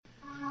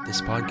This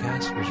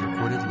podcast was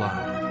recorded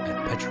live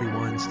at Petri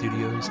Wine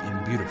Studios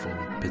in beautiful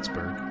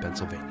Pittsburgh,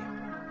 Pennsylvania.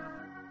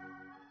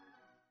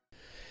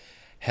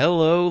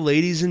 Hello,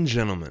 ladies and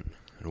gentlemen,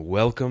 and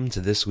welcome to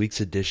this week's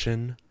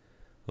edition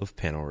of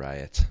Panel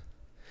Riot.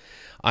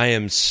 I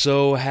am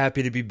so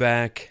happy to be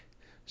back,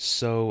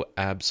 so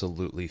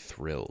absolutely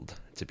thrilled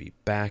to be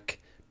back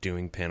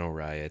doing Panel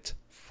Riot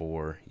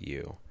for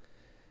you.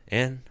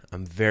 And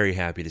I'm very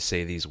happy to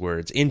say these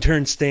words.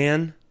 Intern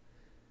Stan,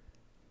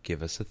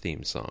 give us a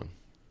theme song.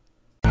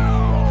 No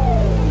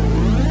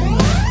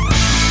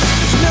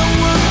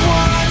one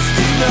wants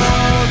to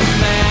know the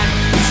man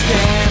who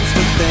stands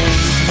for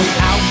things we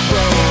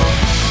outgrow.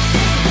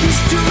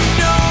 He's too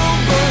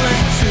noble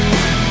and too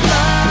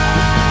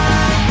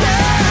blind.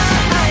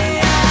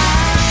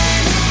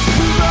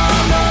 We're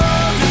all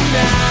older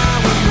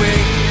now and we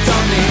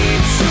don't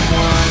need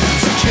someone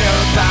to care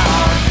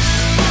about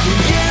the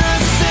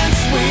innocence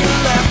we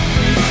left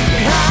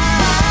behind.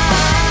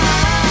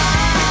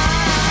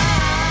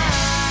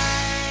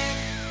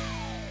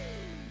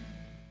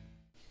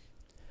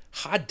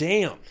 Hot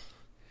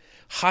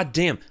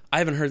damn. I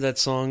haven't heard that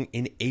song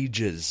in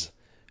ages.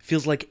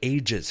 Feels like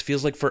ages.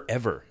 Feels like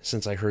forever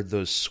since I heard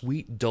those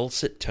sweet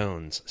dulcet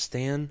tones.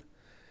 Stan,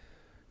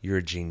 you're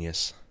a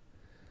genius.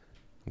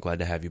 I'm glad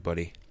to have you,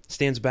 buddy.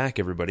 Stan's back,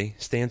 everybody.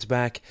 Stan's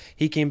back.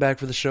 He came back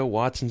for the show.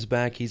 Watson's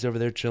back. He's over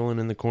there chilling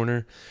in the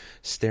corner,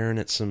 staring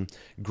at some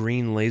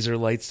green laser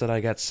lights that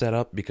I got set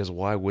up, because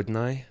why wouldn't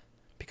I?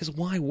 Because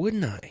why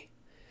wouldn't I?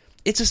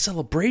 It's a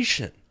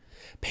celebration.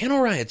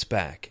 Panel Riot's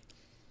back.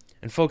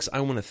 And folks, I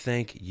want to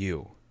thank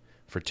you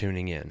for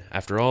tuning in.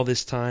 After all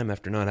this time,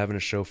 after not having a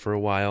show for a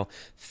while,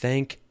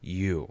 thank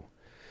you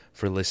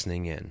for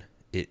listening in.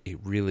 It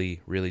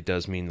really, really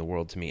does mean the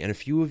world to me. And a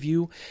few of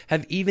you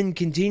have even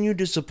continued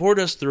to support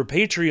us through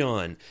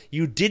Patreon.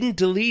 You didn't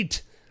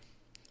delete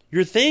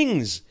your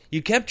things.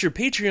 You kept your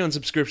Patreon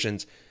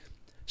subscriptions.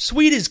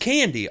 Sweet as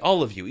candy,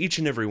 all of you, each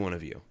and every one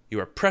of you. You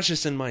are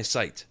precious in my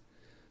sight.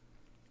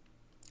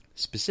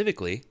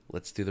 Specifically,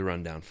 let's do the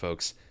rundown,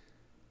 folks.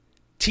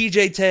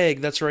 TJ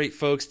Tag, that's right,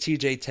 folks.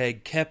 TJ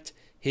Tag kept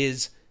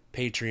his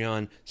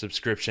Patreon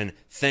subscription.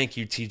 Thank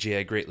you, TJ.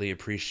 I greatly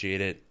appreciate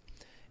it.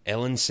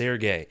 Ellen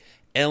Sergey.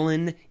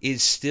 Ellen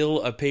is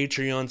still a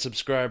Patreon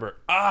subscriber.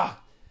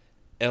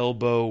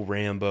 Elbow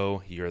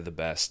Rambo, you're the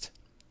best.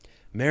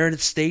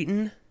 Meredith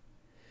Staten.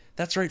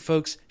 That's right,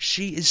 folks.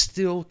 She is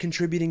still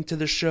contributing to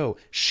the show.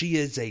 She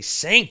is a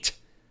saint.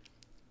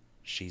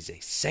 She's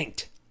a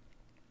saint.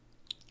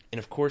 And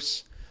of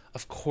course,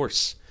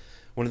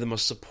 one of the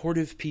most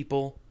supportive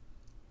people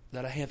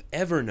that I have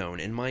ever known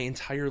in my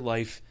entire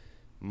life,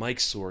 Mike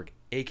Sorg,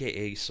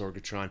 a.k.a.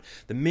 Sorgatron,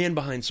 the man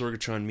behind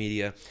Sorgatron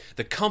Media,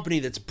 the company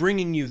that's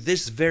bringing you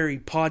this very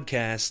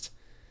podcast,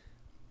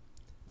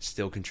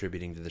 still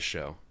contributing to the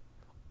show.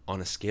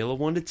 On a scale of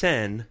 1 to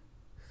 10,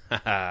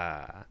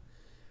 they're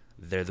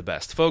the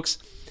best. Folks,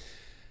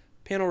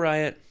 Panel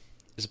Riot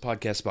is a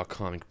podcast about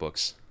comic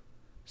books.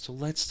 So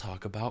let's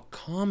talk about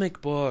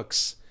comic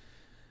books.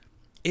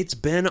 It's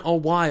been a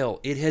while.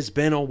 It has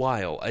been a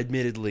while,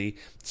 admittedly,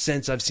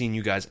 since I've seen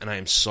you guys, and I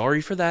am sorry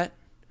for that.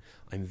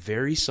 I'm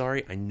very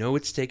sorry. I know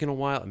it's taken a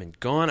while. I've been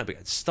gone. I've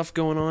got stuff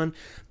going on,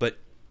 but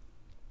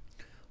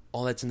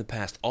all that's in the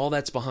past. All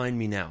that's behind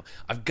me now.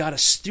 I've got a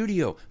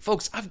studio.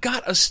 Folks, I've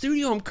got a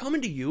studio. I'm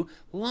coming to you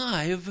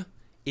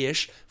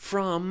live-ish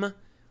from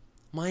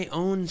my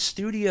own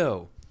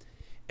studio.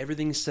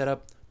 Everything's set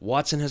up.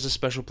 Watson has a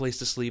special place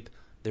to sleep.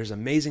 There's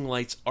amazing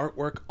lights,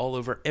 artwork all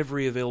over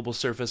every available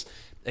surface,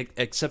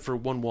 except for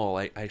one wall.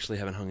 I actually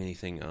haven't hung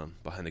anything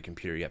behind the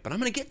computer yet, but I'm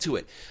going to get to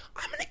it.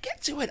 I'm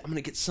going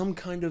to get some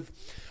kind of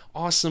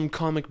awesome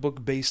comic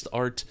book-based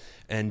art,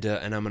 and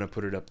I'm going to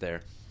put it up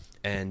there.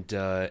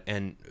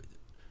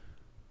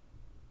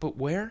 But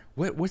where?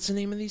 What's the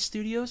name of these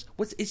studios?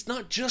 It's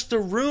not just a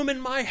room in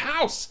my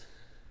house.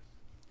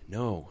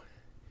 No,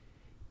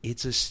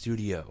 it's a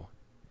studio.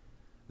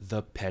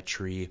 The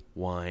Petri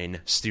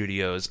Wine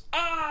Studios.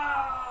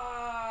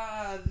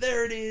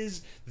 There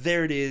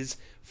it is.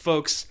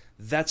 Folks,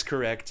 that's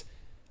correct.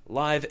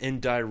 Live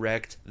and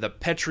direct, the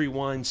Petri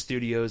Wine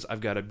Studios. I've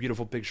got a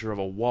beautiful picture of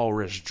a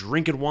walrus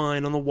drinking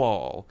wine on the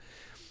wall,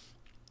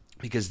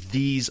 because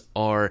these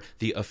are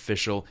the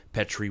official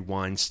Petri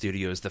Wine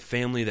Studios, the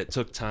family that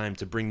took time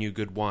to bring you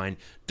good wine,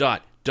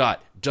 and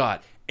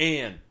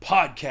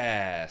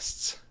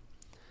podcasts.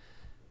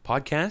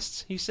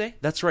 Podcasts, you say?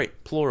 That's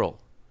right,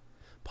 plural.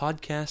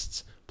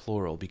 Podcasts,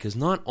 plural, because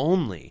not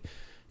only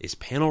is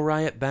Panel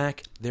Riot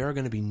back, there are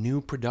going to be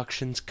new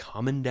productions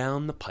coming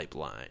down the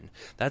pipeline.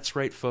 That's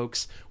right,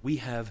 folks. We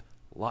have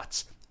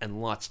lots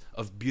and lots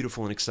of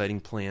beautiful and exciting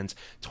plans.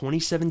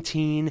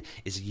 2017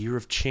 is a year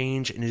of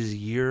change, and it is a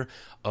year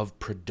of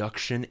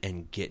production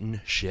and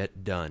getting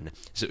shit done.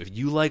 So if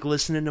you like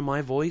listening to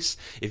my voice,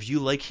 if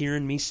you like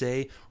hearing me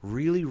say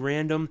really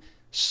random,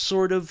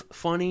 sort of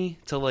funny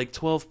to like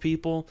 12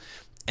 people,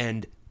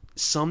 and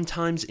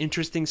sometimes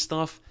interesting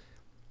stuff,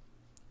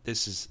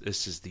 this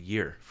is the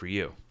year for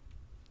you,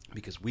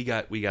 because we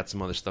got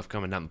some other stuff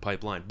coming down the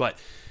pipeline. But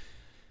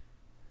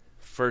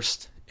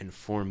first and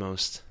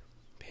foremost,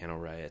 Panel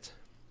Riot.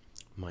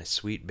 My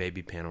sweet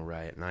baby Panel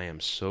Riot, and I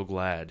am so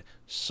glad,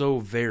 so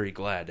very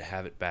glad to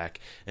have it back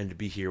and to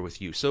be here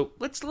with you. So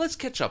let's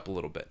catch up a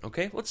little bit,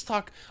 okay? Let's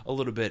talk a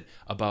little bit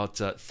about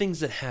things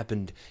that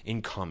happened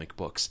in comic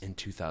books in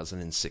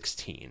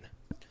 2016.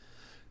 I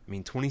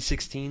mean,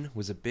 2016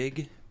 was a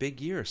big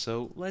year,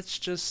 so let's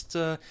just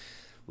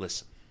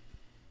listen.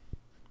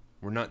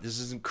 This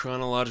isn't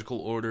chronological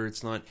order,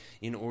 it's not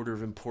in order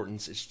of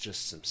importance, it's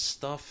just some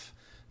stuff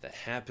that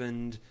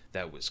happened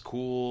that was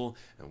cool,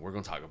 and we're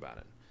going to talk about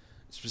it.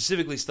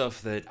 Specifically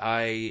stuff that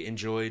I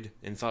enjoyed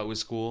and thought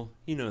was cool.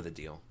 You know the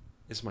deal.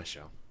 It's my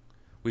show.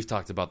 We've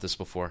talked about this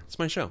before. It's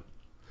my show.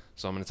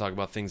 So I'm going to talk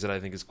about things that I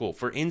think is cool.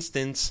 For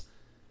instance,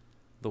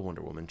 the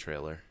Wonder Woman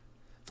trailer.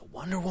 The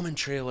Wonder Woman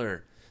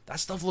trailer. That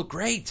stuff looked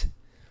great.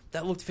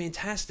 That looked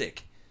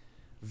fantastic.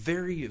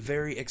 Very,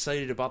 very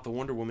excited about the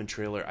Wonder Woman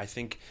trailer. I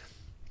think,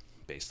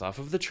 based off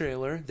of the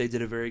trailer, they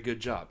did a very good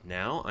job.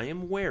 Now, I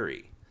am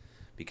wary,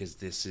 because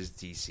this is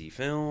DC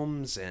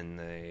Films, and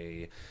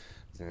they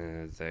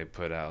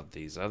put out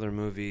these other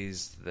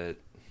movies that,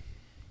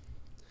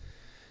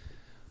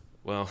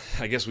 well,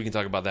 I guess we can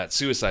talk about that.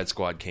 Suicide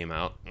Squad came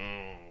out.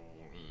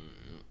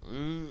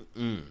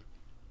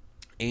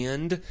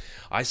 And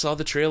I saw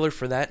the trailer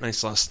for that, and I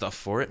saw stuff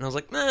for it, and I was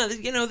like,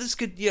 this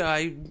could,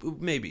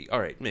 maybe. All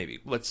right, maybe.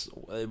 Let's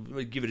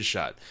give it a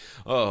shot.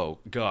 Oh,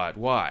 God,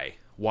 why?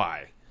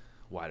 Why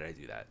did I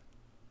do that?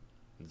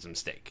 It's a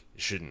mistake.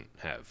 You shouldn't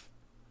have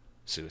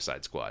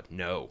Suicide Squad.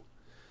 No.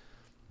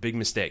 Big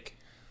mistake.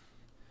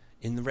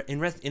 In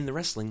the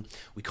wrestling,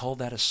 we call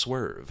that a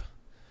swerve.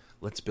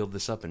 Let's build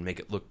this up and make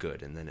it look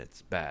good, and then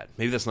it's bad.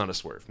 Maybe that's not a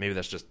swerve. Maybe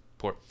that's just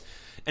poor.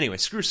 Anyway,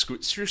 screw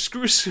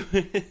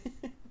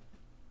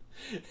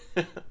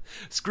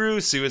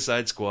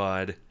Suicide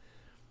Squad.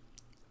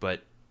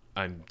 But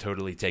I'm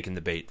totally taking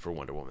the bait for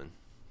Wonder Woman.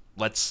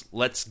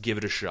 Let's give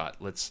it a shot.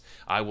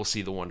 I will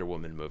see the Wonder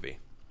Woman movie.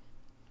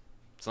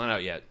 It's not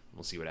out yet.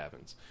 We'll see what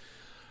happens.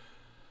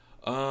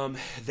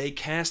 They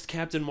cast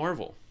Captain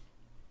Marvel.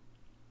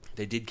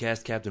 They did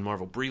cast Captain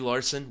Marvel. Brie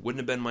Larson wouldn't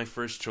have been my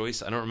first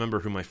choice. I don't remember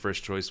who my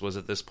first choice was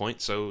at this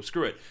point, so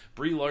screw it.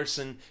 Brie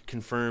Larson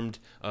confirmed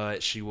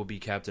she will be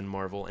Captain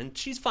Marvel, and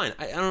she's fine.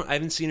 I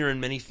haven't seen her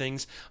in many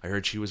things. I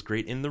heard she was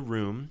great in The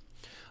Room.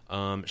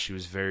 She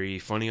was very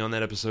funny on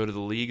that episode of The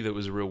League that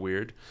was real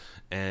weird.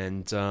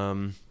 And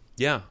I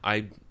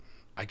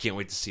can't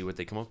wait to see what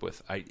they come up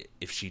with.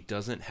 If she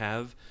doesn't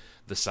have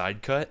the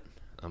side cut,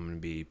 I'm going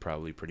to be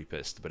probably pretty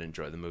pissed, but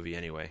enjoy the movie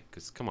anyway,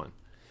 because come on.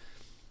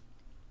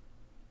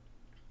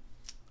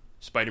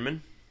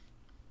 Spider-Man.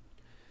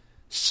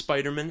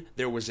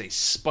 There was a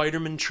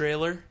Spider-Man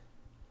trailer.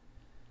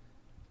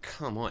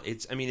 Come on.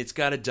 It's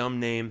got a dumb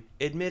name.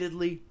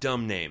 Admittedly,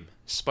 dumb name.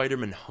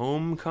 Spider-Man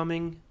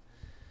Homecoming.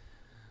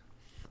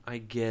 I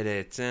get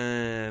it.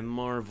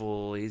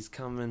 Marvel, he's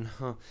coming.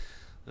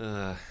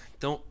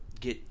 Don't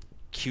get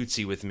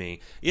cutesy with me.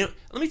 Let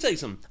me tell you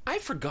something. I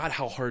forgot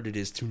how hard it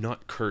is to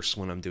not curse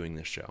when I'm doing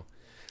this show.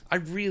 I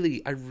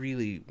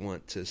really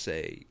want to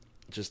say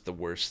just the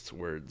worst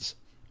words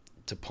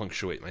to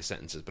punctuate my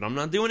sentences, but I'm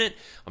not doing it.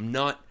 I'm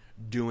not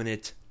doing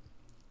it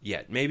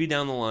yet. Maybe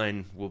down the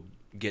line we'll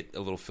get a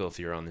little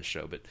filthier on this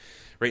show, but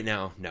right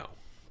now, no.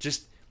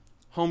 Just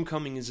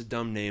Homecoming is a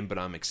dumb name, but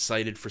I'm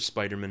excited for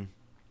Spider-Man.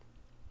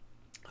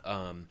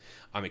 I'm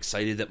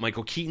excited that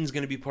Michael Keaton's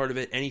going to be part of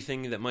it.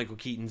 Anything that Michael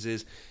Keaton's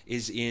is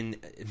in.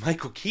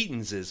 Michael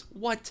Keaton's is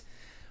what?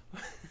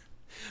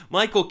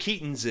 Michael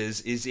Keaton's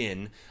is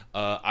in.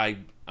 I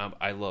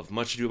love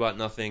Much Ado About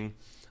Nothing.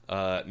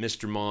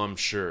 Mr. Mom,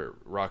 sure,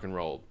 rock and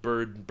roll.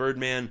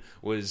 Birdman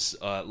was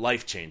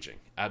life-changing,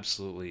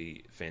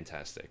 absolutely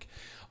fantastic.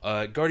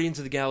 Guardians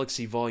of the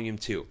Galaxy Volume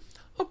 2.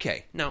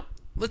 Okay, now,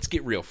 let's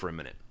get real for a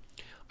minute.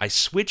 I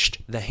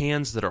switched the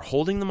hands that are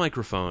holding the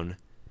microphone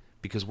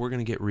because we're going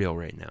to get real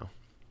right now.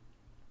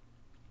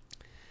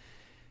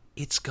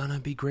 It's going to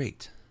be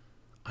great.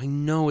 I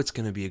know it's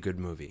going to be a good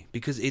movie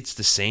because it's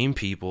the same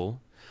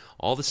people.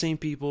 All the same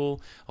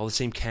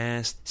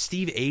cast.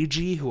 Steve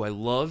Agee, who I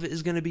love,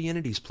 is going to be in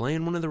it. He's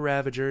playing one of the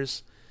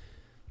Ravagers.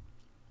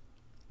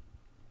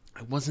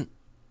 I wasn't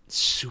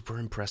super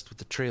impressed with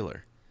the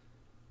trailer.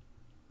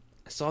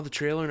 I saw the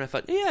trailer and I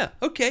thought, yeah,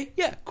 okay,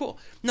 yeah, cool.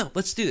 No,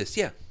 let's do this.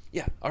 Yeah,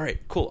 all right,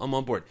 cool, I'm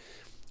on board.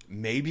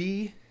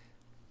 Maybe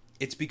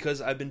it's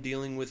because I've been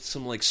dealing with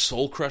some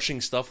soul-crushing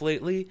stuff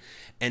lately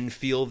and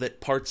feel that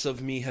parts of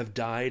me have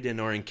died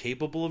and are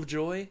incapable of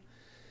joy.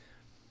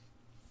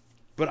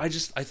 But I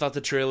thought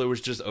the trailer was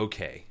just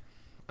okay.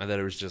 I thought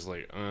it was just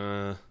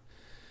all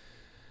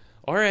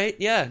right,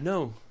 yeah,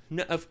 no,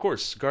 of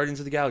course, Guardians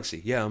of the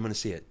Galaxy. Yeah, I'm going to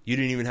see it. You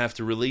didn't even have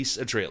to release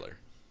a trailer.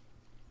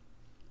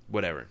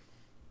 Whatever.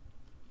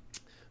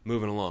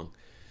 Moving along.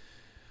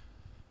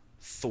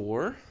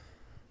 Thor.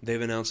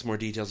 They've announced more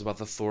details about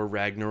the Thor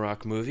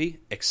Ragnarok movie.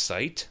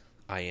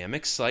 I am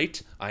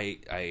excited. I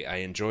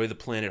enjoy the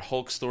Planet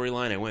Hulk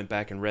storyline. I went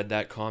back and read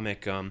that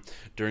comic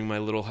during my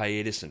little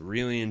hiatus and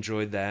really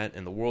enjoyed that.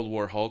 And the World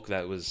War Hulk,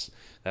 that was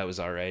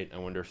all right. I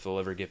wonder if they'll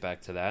ever get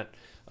back to that.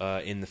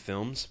 in the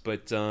films.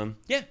 But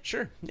yeah,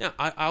 sure. Yeah,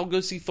 I'll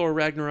go see Thor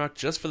Ragnarok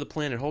just for the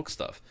Planet Hulk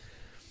stuff.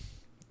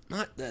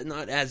 Not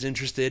as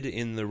interested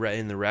in the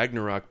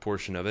Ragnarok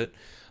portion of it.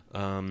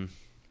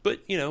 But,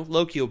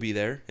 Loki will be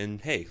there, and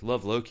hey,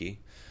 love Loki.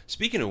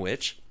 Speaking of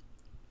which,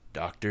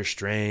 Doctor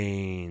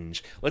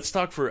Strange. Let's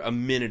talk for a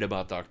minute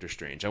about Doctor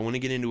Strange. I want to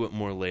get into it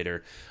more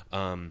later.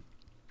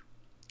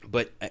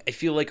 But I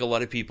feel like a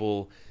lot of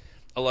people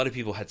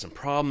had some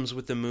problems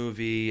with the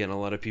movie, and a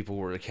lot of people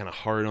were kind of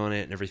hard on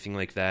it and everything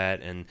like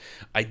that. And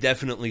I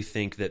definitely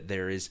think that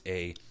there is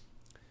a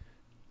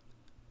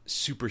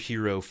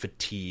superhero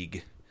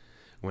fatigue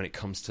when it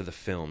comes to the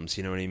films.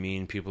 You know what I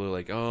mean? People are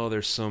like, oh,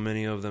 there's so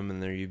many of them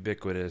and they're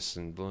ubiquitous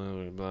and blah,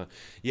 blah, blah.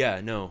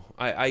 Yeah, no,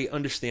 I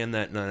understand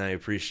that and I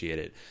appreciate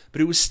it. But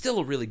it was still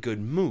a really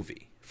good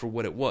movie for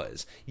what it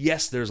was.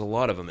 Yes, there's a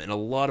lot of them, and a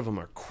lot of them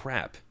are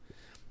crap.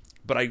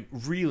 But I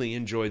really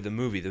enjoyed the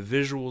movie. The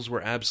visuals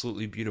were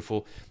absolutely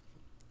beautiful.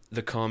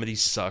 The comedy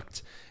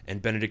sucked.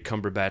 And Benedict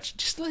Cumberbatch,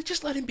 just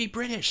let him be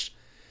British.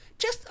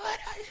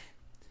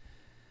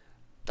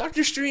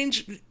 Doctor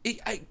Strange,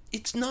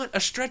 it's not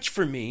a stretch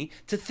for me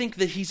to think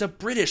that he's a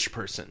British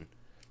person.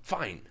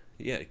 Fine.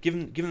 Yeah, give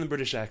him the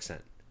British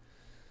accent.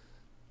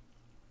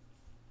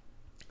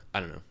 I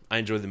don't know. I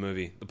enjoyed the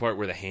movie. The part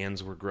where the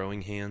hands were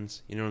growing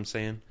hands, you know what I'm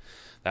saying?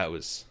 That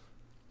was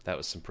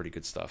some pretty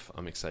good stuff.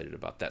 I'm excited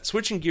about that.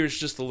 Switching gears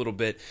just a little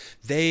bit,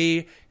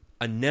 they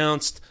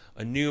announced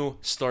a new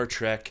Star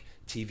Trek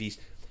TV.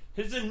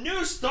 There's a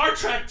new Star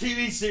Trek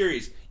TV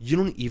series. You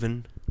don't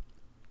even...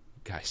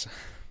 Guys...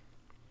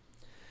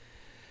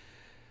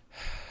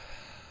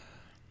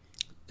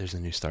 There's a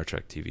new Star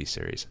Trek TV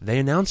series. They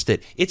announced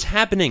it. It's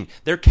happening.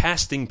 They're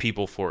casting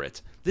people for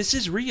it. This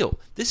is real.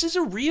 This is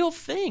a real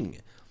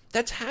thing.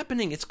 That's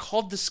happening. It's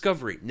called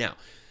Discovery. Now,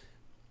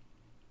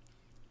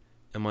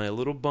 am I a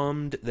little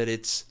bummed that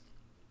it's...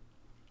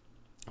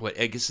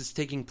 I guess it's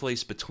taking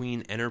place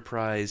between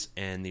Enterprise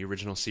and the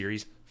original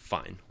series?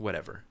 Fine.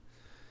 Whatever.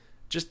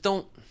 Just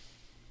do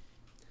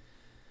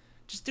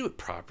it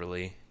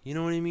properly. You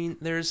know what I mean?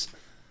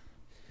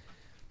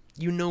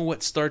 You know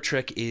what Star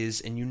Trek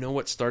is, and you know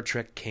what Star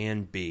Trek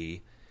can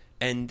be,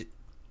 and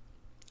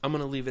I'm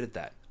going to leave it at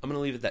that.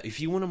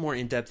 If you want a more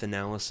in-depth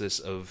analysis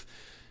of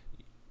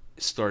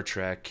Star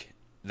Trek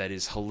that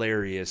is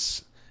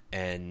hilarious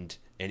and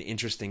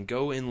interesting,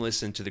 go and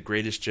listen to The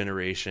Greatest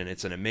Generation.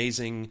 It's an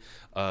amazing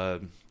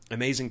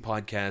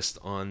podcast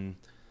on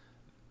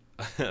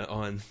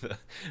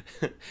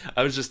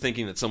I was just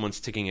thinking that someone's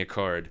ticking a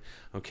card.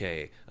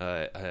 Okay,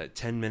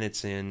 10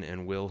 minutes in,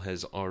 and Will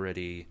has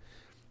already...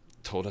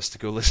 told us to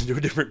go listen to a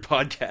different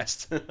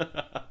podcast.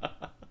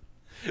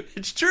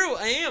 It's true,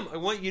 I am. I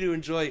want you to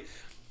enjoy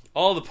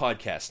all the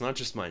podcasts, not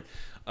just mine.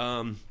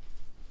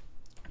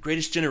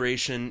 Greatest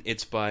Generation,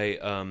 it's by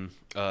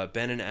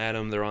Ben and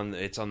Adam.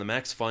 It's on the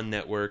Max Fun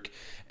Network,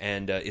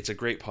 and it's a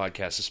great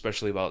podcast,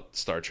 especially about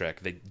Star Trek.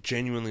 They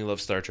genuinely love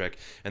Star Trek,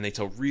 and they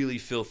tell really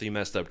filthy,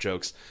 messed up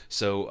jokes.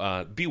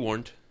 So be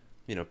warned.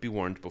 Be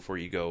warned before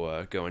you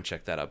go and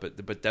check that out.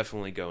 But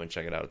definitely go and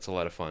check it out. It's a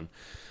lot of fun.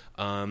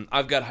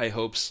 I've got high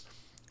hopes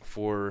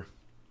for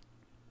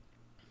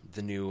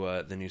the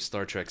new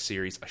Star Trek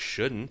series. I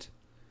shouldn't.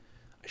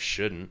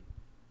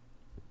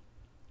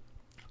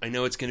 I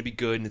know it's going to be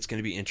good and it's going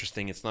to be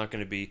interesting. It's not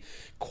going to be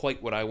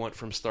quite what I want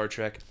from Star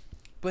Trek,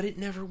 but it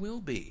never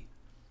will be.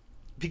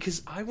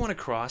 Because I want to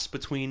cross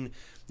between,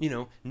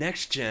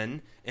 Next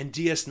Gen and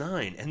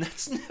DS9, and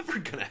that's never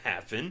going to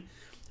happen.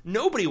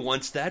 Nobody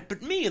wants that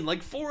but me and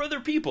like 4 other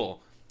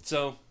people.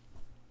 So,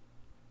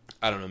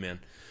 I don't know,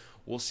 man.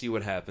 We'll see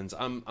what happens.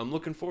 I'm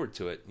looking forward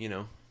to it.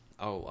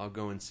 I'll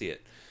go and see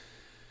it.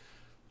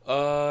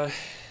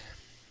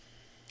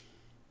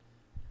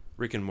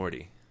 Rick and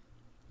Morty.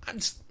 I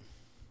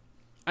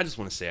just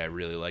want to say I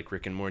really like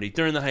Rick and Morty.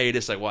 During the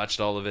hiatus, I watched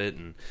all of it,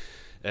 and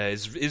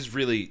is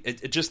really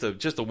just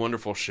a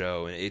wonderful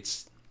show. And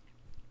it's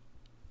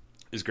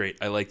great.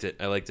 I liked it.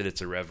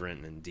 It's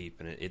irreverent and deep,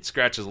 and it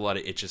scratches a lot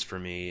of itches for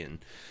me. And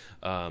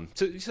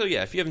so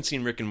yeah, if you haven't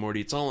seen Rick and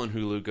Morty, it's all on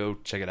Hulu. Go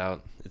check it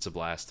out. It's a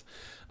blast.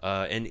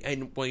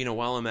 And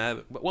while I'm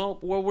at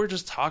we're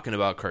just talking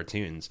about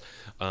cartoons.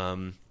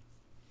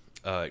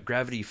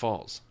 Gravity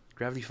Falls.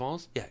 Gravity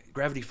Falls? Yeah,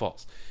 Gravity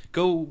Falls.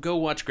 Go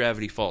watch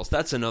Gravity Falls.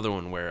 That's another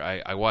one where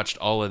I watched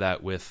all of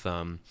that with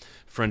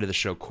friend of the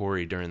show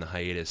Corey during the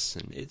hiatus,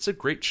 and it's a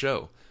great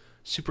show.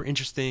 Super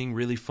interesting,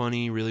 really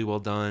funny, really well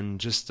done.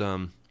 Just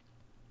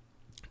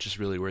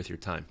really worth your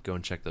time. Go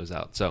and check those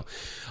out. So,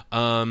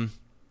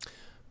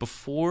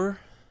 before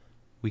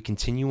we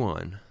continue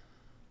on,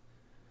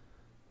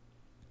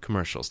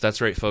 commercials.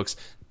 That's right, folks.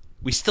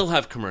 We still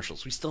have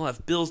commercials. We still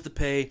have bills to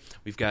pay.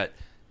 We've got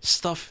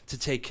stuff to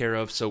take care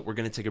of, so we're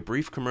going to take a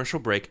brief commercial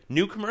break.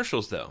 New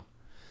commercials, though.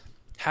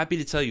 Happy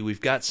to tell you,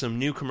 we've got some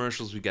new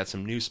commercials. We've got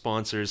some new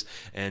sponsors,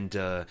 and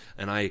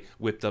I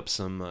whipped up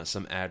some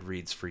ad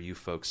reads for you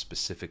folks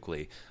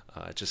specifically,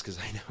 just because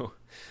I know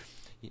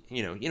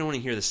you don't want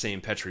to hear the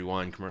same Petri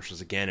wine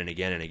commercials again and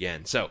again and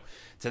again. So,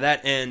 to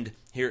that end,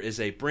 here is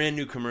a brand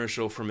new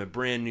commercial from a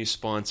brand new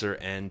sponsor,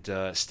 and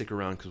stick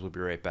around because we'll be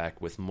right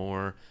back with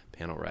more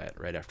Panel Riot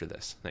right after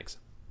this. Thanks.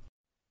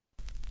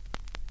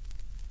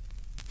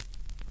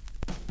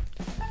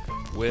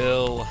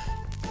 Will,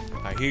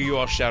 I hear you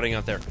all shouting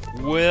out there.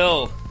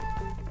 Will,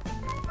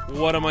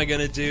 what am I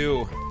going to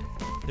do?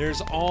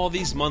 There's all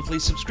these monthly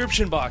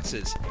subscription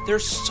boxes.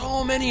 There's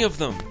so many of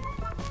them.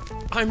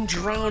 I'm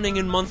drowning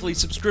in monthly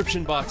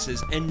subscription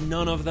boxes, and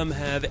none of them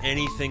have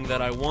anything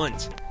that I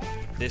want.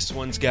 This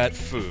one's got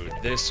food.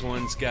 This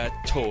one's got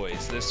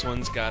toys. This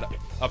one's got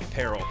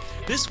apparel.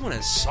 This one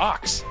has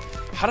socks.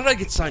 How did I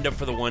get signed up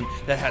for the one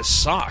that has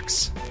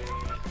socks?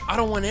 I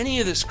don't want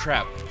any of this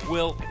crap.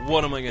 Will,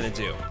 what am I going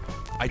to do?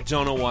 I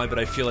don't know why, but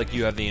I feel like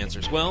you have the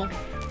answers. Well,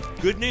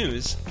 good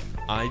news.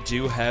 I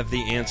do have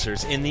the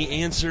answers, and the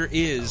answer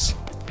is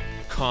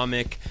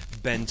Comic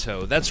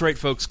Bento. That's right,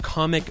 folks,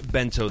 Comic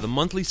Bento, the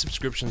monthly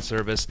subscription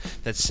service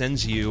that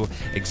sends you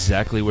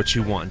exactly what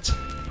you want.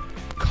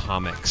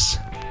 Comics.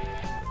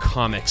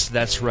 Comics,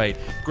 that's right.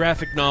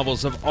 Graphic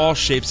novels of all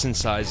shapes and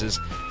sizes,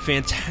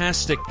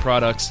 fantastic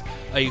products,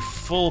 a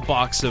full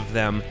box of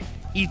them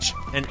each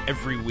and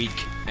every week.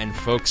 And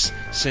folks,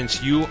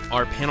 since you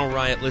are Panel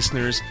Riot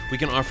listeners, we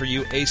can offer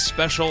you a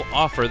special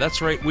offer.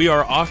 That's right, we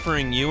are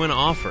offering you an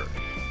offer.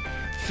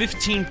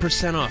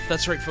 15% off.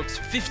 That's right, folks,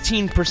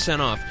 15%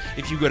 off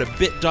if you go to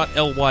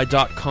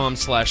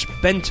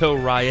bit.ly.com/Bento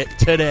Riot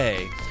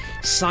today.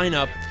 Sign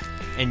up,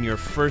 and your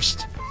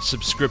first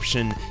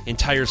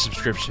entire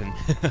subscription,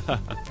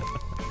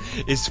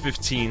 is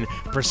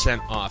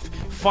 15% off.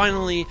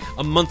 Finally,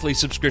 a monthly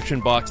subscription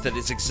box that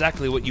is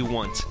exactly what you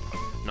want.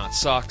 Not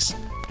socks,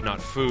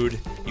 not food.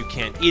 You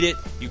can't eat it,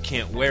 you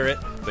can't wear it,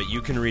 but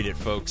you can read it,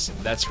 folks.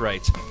 That's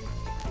right.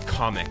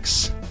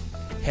 Comics.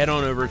 Head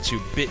on over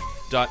to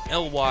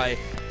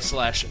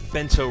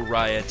bit.ly/Bento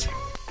Riot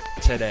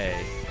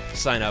today.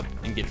 Sign up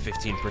and get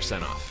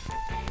 15% off.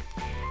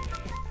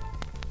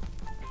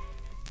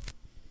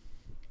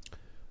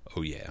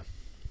 Oh yeah,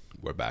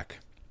 we're back.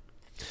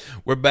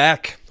 We're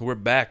back,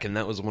 and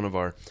that was one of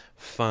our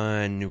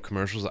fun new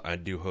commercials. I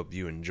do hope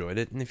you enjoyed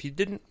it, and if you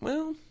didn't,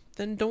 well,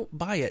 then don't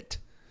buy it.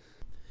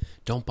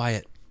 Don't buy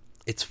it.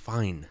 It's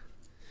fine.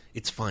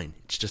 It's fine.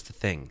 It's just a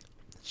thing.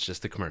 It's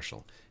just a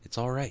commercial. It's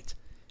all right.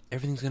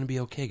 Everything's going to be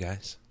okay,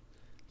 guys.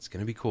 It's going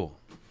to be cool.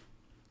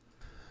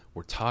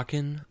 We're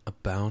talking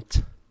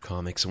about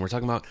comics, and we're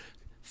talking about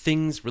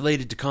things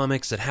related to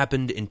comics that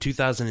happened in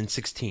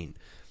 2016.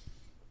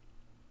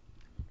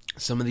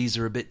 Some of these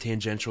are a bit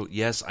tangential.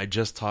 Yes, I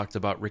just talked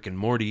about Rick and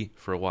Morty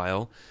for a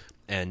while,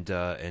 and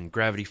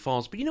Gravity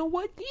Falls. But you know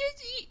what?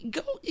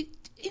 Go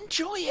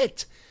enjoy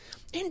it.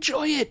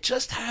 Enjoy it.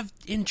 Just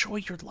enjoy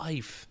your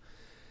life.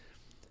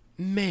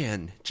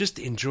 Man, just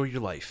enjoy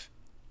your life.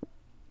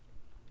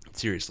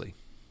 Seriously,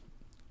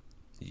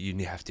 you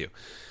have to.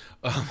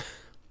 I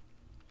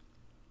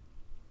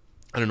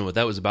don't know what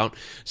that was about.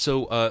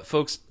 So,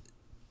 folks,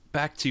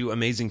 back to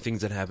amazing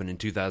things that happened in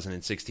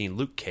 2016.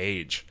 Luke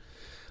Cage.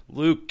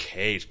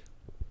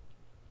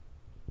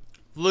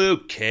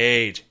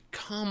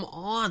 Come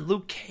on.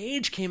 Luke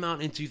Cage came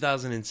out in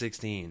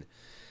 2016.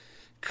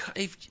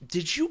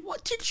 Did you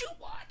watch?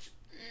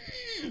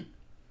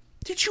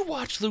 Did you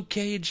watch Luke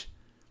Cage?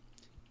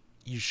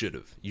 You should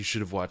have. You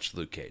should have watched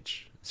Luke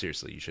Cage.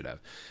 Seriously, you should have.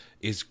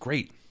 It's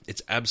great.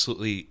 It's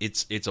absolutely,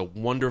 it's a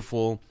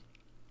wonderful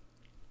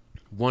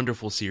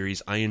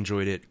series. I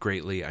enjoyed it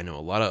greatly. I know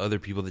a lot of other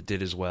people that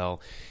did as well.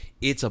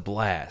 It's a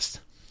blast.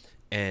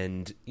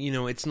 And,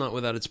 it's not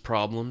without its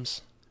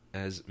problems,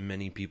 as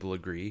many people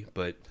agree,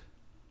 but,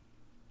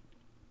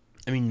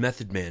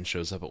 Method Man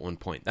shows up at one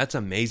point. That's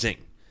amazing.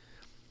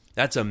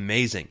 That's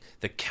amazing.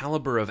 The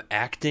caliber of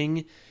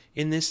acting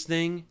in this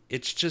thing,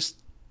 it's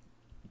just...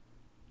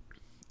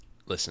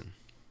 Listen,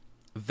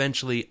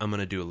 eventually I'm going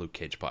to do a Luke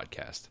Cage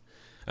podcast.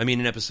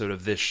 An episode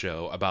of this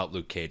show about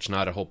Luke Cage,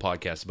 not a whole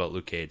podcast about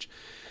Luke Cage.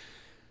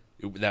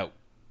 That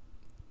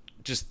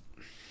just...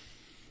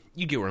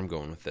 You get where I'm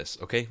going with this,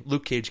 okay?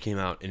 Luke Cage came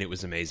out, and it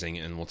was amazing,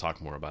 and we'll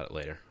talk more about it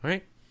later. All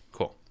right?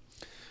 Cool.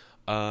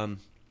 So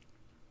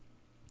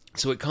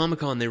at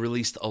Comic-Con, they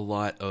released a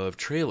lot of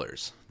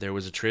trailers. There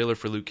was a trailer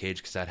for Luke Cage,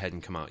 because that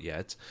hadn't come out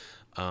yet,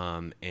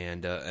 and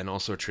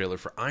also a trailer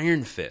for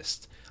Iron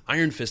Fist.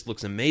 Iron Fist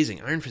looks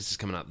amazing. Iron Fist is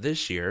coming out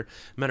this year.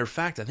 Matter of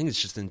fact, I think it's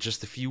just in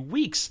just a few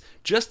weeks.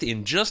 Just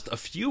a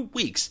few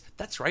weeks.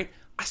 That's right.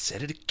 I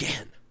said it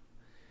again.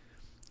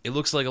 It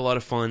looks like a lot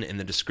of fun, and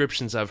the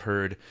descriptions I've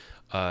heard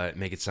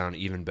make it sound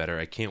even better.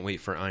 I can't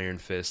wait for Iron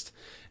Fist.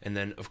 And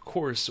then, of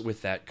course,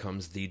 with that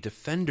comes the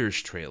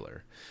Defenders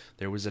trailer.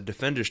 There was a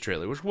Defenders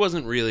trailer, which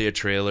wasn't really a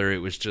trailer. It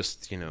was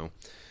just,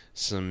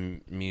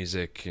 some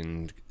music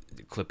and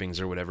clippings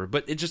or whatever.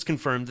 But it just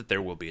confirmed that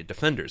there will be a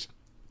Defenders.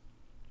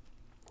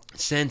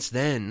 Since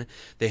then,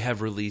 they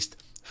have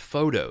released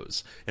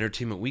photos.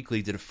 Entertainment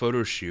Weekly did a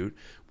photo shoot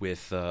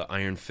with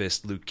Iron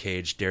Fist, Luke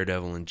Cage,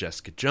 Daredevil, and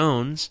Jessica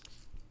Jones.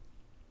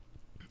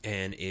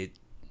 And it,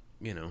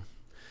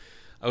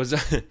 I was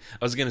I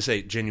was gonna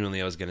say,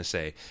 genuinely, I was gonna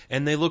say,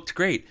 and they looked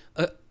great.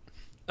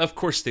 Of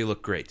course, they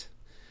look great.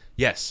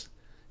 Yes,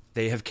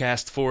 they have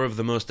cast 4 of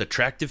the most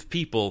attractive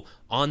people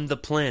on the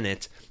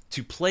planet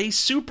to play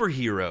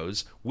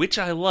superheroes, which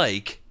I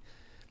like,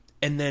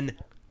 and then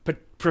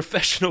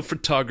professional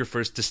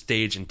photographers to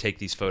stage and take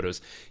these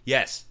photos.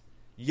 Yes,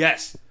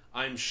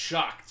 I'm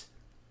shocked.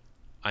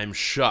 I'm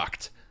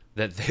shocked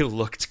that they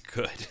looked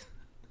good.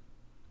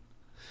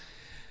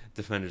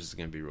 Defenders is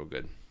going to be real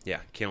good. Yeah,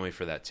 can't wait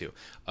for that too.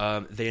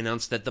 They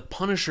announced that The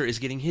Punisher is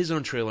getting his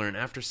own trailer, and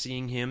after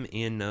seeing him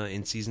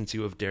in season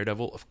 2 of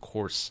Daredevil, of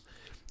course.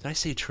 Did I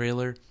say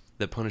trailer?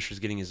 The Punisher's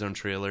getting his own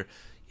trailer.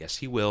 Yes,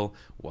 he will,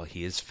 while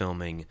he is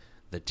filming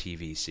the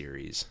TV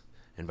series.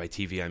 And by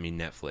TV, I mean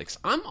Netflix.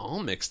 I'm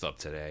all mixed up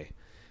today.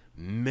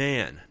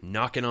 Man,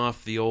 knocking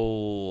off the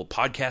old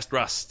podcast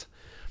rust.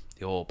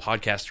 The old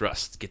podcast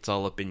rust gets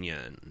all up in you,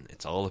 and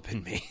it's all up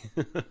in me.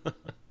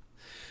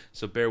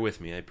 So bear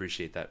with me. I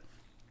appreciate that.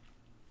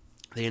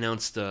 They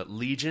announced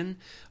Legion,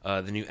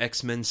 the new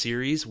X-Men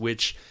series,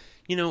 which,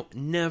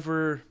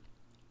 never,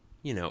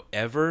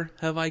 ever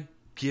have I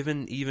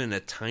given even a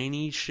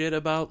tiny shit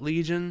about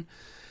Legion.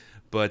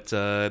 But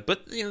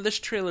this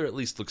trailer at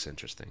least looks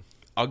interesting.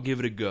 I'll give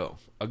it a go.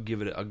 I'll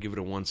give it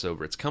a once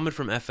over. It's coming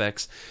from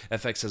FX.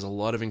 FX has a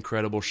lot of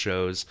incredible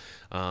shows.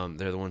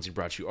 They're the ones who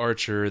brought you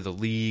Archer, The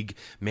League,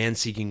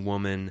 Man-Seeking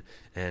Woman,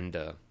 and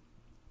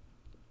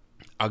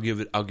I'll give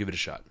it a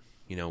shot.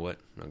 You know what?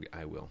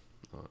 I will.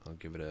 I'll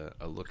give it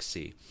a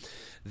look-see.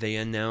 They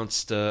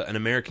announced an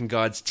American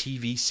Gods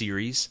TV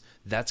series.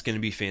 That's going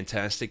to be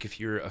fantastic. If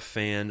you're a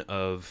fan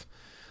of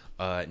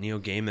Neil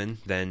Gaiman,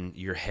 then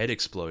your head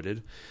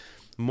exploded.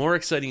 More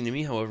exciting to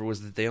me, however,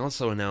 was that they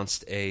also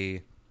announced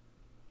a...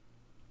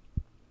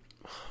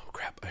 Oh,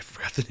 crap. I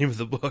forgot the name of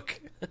the book.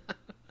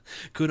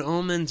 Good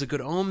Omens, a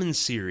Good Omens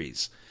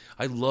series.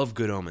 I love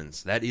Good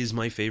Omens. That is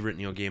my favorite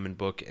Neil Gaiman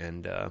book,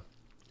 and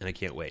I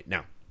can't wait.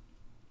 Now,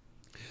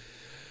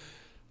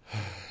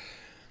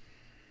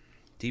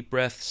 deep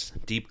breaths,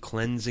 deep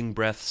cleansing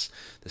breaths.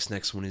 This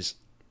next one it's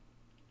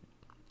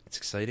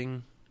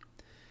exciting,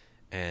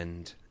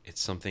 and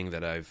it's something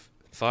that I've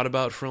thought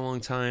about for a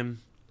long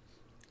time,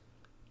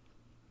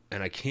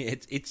 and I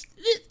can't. It's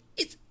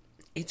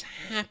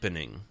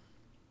happening.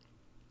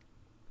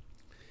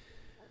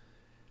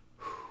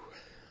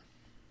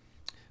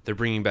 They're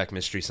bringing back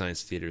Mystery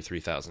Science Theater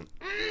 3000.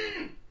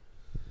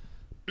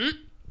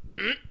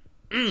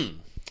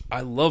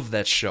 I love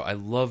that show. I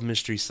love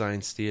Mystery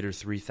Science Theater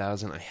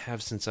 3000. I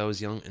have since I was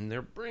young, and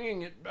they're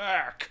bringing it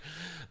back.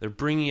 They're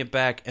bringing it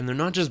back, and they're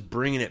not just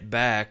bringing it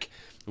back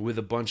with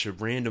a bunch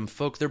of random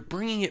folk. They're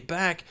bringing it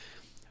back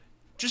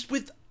just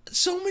with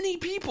so many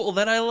people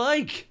that I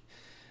like.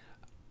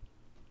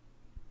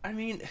 I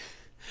mean,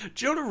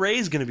 Jonah Ray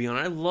is going to be on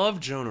it. I love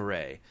Jonah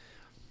Ray.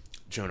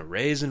 Jonah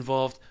Ray is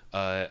involved.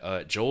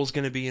 Joel's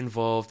going to be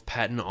involved.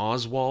 Patton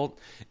Oswalt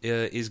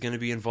is going to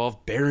be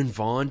involved. Baron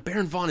Vaughn.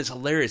 Baron Vaughn is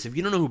hilarious. If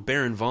you don't know who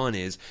Baron Vaughn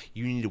is,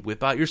 you need to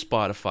whip out your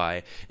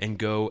Spotify and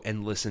go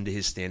and listen to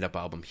his stand-up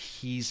album.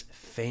 He's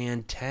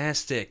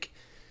fantastic.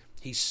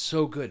 He's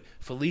so good.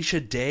 Felicia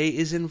Day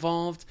is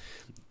involved.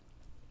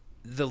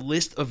 The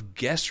list of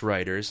guest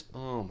writers.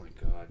 Oh, my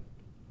God.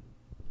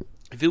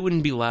 If it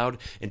wouldn't be loud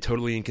and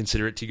totally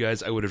inconsiderate to you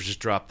guys, I would have just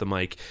dropped the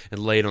mic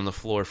and laid on the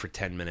floor for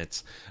 10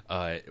 minutes,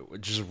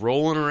 just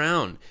rolling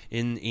around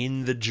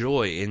in the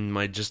joy, in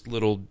my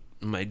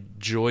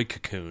joy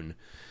cocoon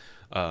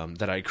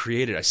that I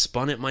created. I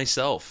spun it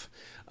myself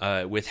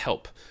with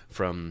help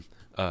from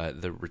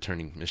the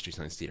returning Mystery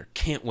Science Theater.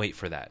 Can't wait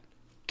for that.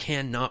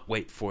 Cannot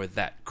wait for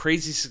that.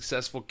 Crazy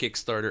successful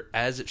Kickstarter,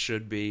 as it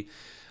should be.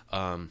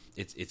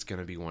 It's going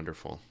to be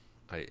wonderful.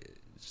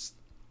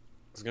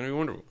 It's going to be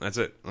wonderful. That's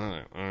it.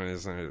 What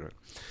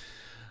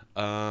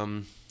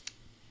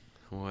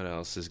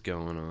else is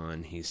going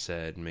on? He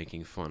said,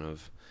 making fun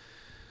of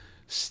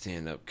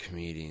stand-up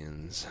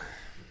comedians.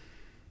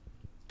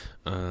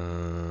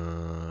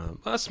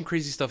 Some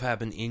crazy stuff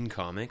happened in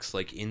comics,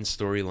 like in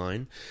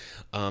storyline.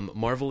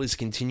 Marvel is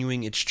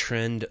continuing its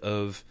trend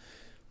of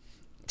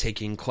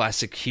taking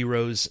classic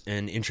heroes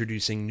and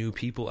introducing new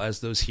people as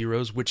those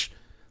heroes, which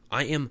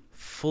I am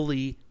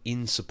fully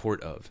in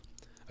support of.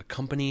 A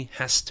company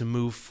has to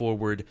move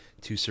forward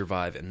to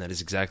survive, and that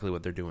is exactly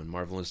what they're doing.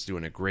 Marvel is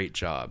doing a great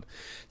job.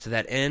 To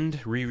that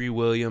end, Riri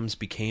Williams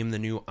became the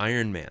new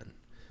Iron Man.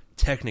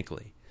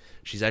 Technically,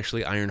 she's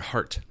actually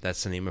Ironheart.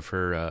 That's the name of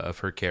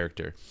her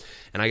character.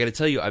 And I got to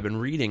tell you, I've been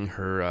reading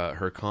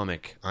her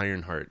comic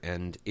Ironheart,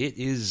 and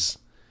it's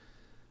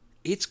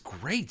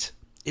great.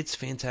 It's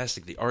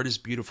fantastic. The art is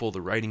beautiful.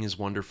 The writing is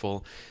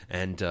wonderful,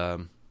 and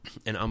I'm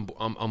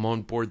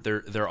on board.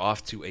 They're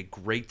off to a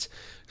great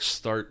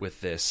start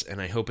with this,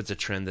 and I hope it's a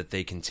trend that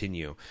they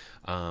continue.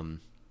 On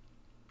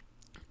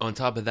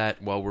top of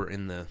that, while we're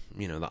in the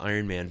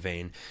Iron Man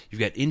vein, you've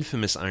got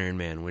Infamous Iron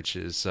Man, which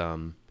is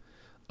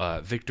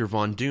Victor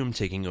Von Doom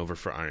taking over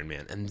for Iron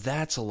Man, and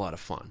that's a lot of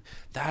fun.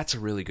 That's a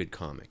really good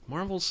comic.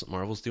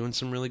 Marvel's doing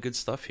some really good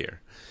stuff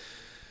here.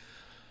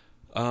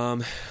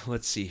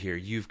 Let's see here.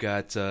 You've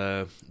got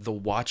The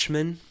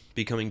Watchmen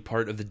becoming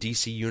part of the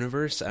DC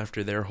universe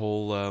after their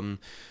whole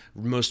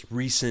most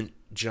recent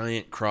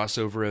giant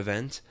crossover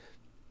event.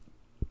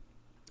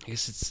 I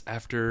guess it's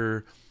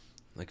after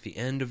like the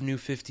end of New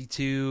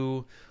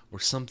 52 or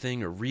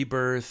something, or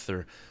Rebirth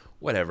or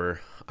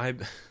whatever.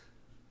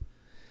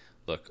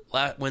 Look,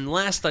 when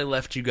last I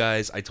left you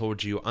guys, I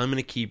told you I'm going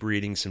to keep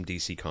reading some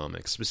DC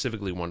comics,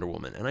 specifically Wonder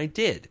Woman, and I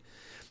did.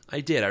 I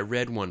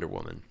read Wonder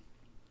Woman,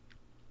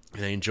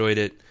 and I enjoyed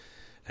it.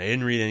 I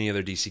didn't read any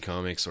other DC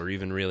comics, or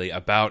even really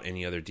about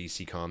any other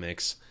DC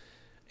comics,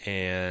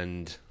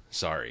 and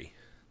sorry.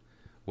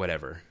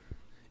 Whatever.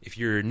 If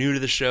you're new to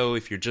the show,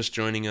 if you're just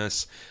joining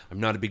us,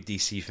 I'm not a big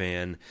DC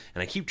fan,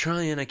 and I keep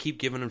trying, I keep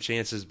giving them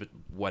chances, but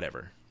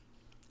whatever.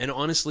 And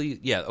honestly,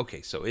 yeah,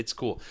 okay, so it's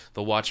cool.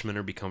 The Watchmen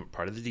are become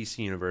part of the DC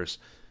universe.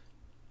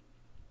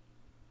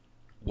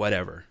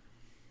 Whatever.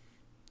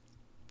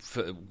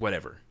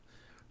 Whatever.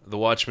 The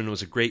Watchmen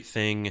was a great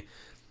thing,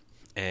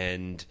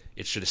 and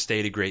it should have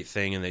stayed a great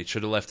thing, and they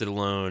should have left it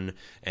alone,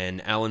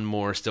 and Alan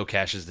Moore still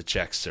cashes the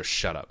checks, so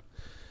shut up.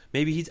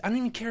 Maybe I don't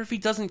even care if he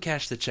doesn't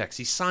cash the checks.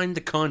 He signed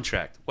the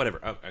contract. Whatever.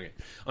 Oh, okay.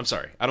 I'm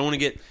sorry. I don't want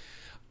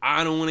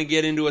to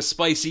get into a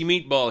spicy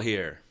meatball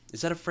here.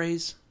 Is that a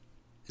phrase?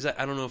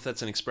 I don't know if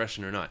that's an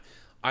expression or not.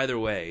 Either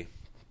way,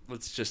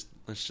 let's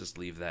just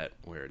leave that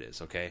where it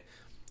is, okay?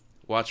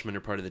 Watchmen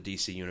are part of the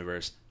DC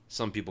universe.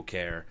 Some people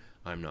care.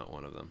 I'm not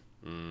one of them.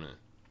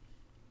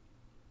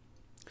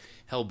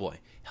 Hellboy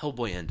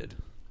ended.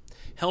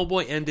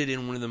 Hellboy ended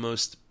in one of the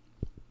most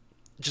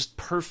just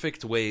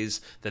perfect ways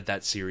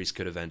that series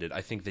could have ended.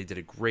 I think they did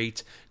a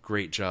great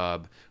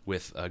job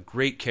with a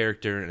great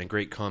character and a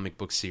great comic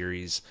book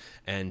series.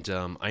 And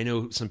I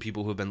know some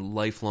people who have been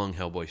lifelong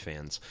Hellboy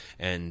fans,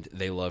 and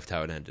they loved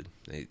how it ended.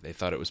 They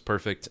thought it was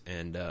perfect,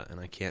 and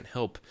I can't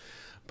help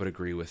but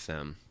agree with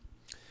them.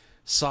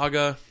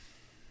 Saga,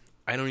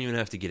 I don't even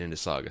have to get into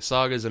Saga.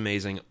 Saga is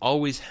amazing,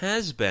 always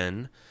has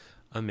been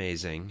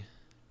amazing,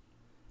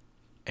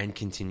 and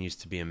continues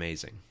to be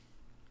amazing.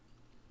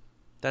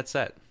 That's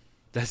it.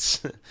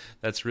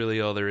 That's really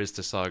all there is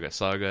to Saga.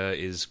 Saga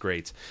is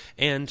great.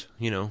 And,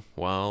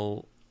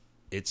 while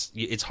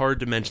it's hard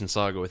to mention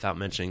Saga without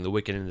mentioning The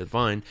Wicked and the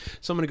Divine,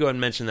 so I'm going to go ahead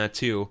and mention that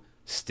too.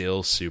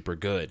 Still super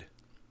good.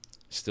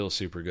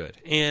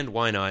 And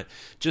why not?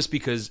 Just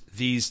because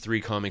these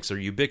three comics are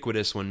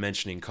ubiquitous when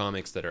mentioning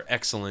comics that are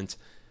excellent.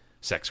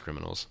 Sex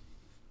Criminals.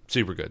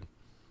 Super good.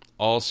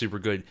 All super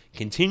good.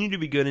 Continue to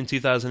be good in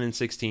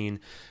 2016,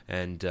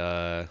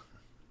 and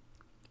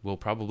will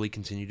probably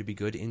continue to be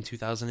good in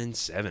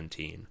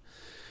 2017.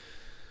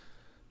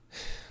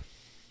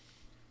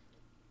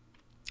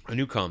 A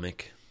new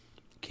comic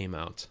came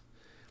out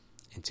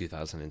in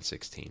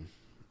 2016,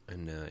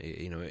 and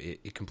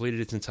it completed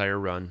its entire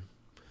run,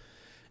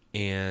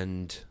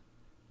 and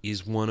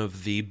is one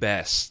of the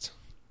best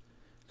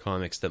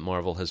comics that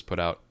Marvel has put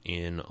out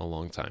in a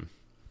long time.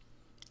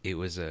 It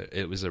was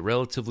a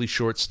relatively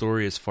short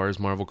story as far as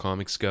Marvel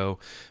comics go,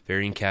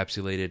 very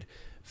encapsulated,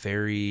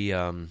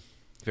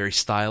 very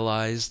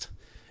stylized,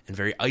 and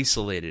very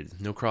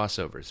isolated. No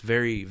crossovers.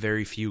 Very,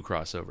 very few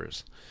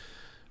crossovers.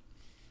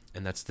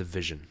 And that's The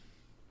Vision.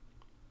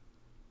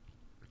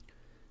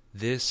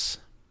 This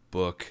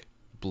book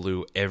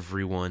blew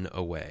everyone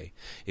away.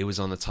 It was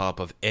on the top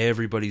of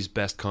everybody's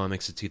best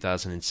comics of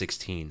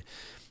 2016.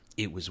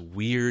 It was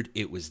weird.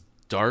 It was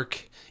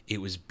dark.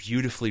 It was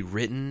beautifully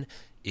written.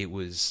 It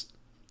was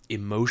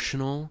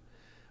emotional.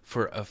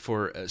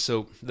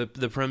 So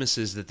the premise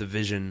is that the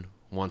Vision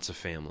wants a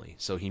family,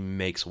 so he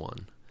makes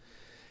one,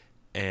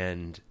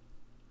 and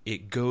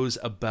it goes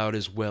about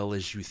as well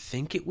as you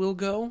think it will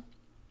go,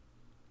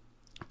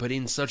 but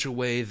in such a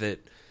way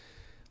that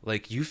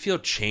you feel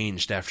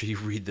changed after you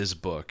read this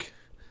book.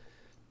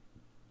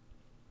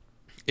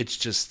 It's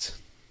just,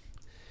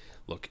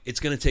 look,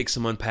 it's going to take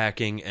some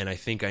unpacking, and I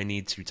think I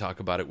need to talk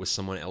about it with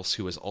someone else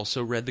who has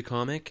also read the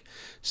comic,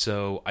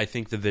 so I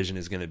think The Vision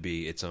is going to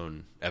be its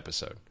own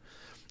episode,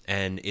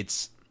 and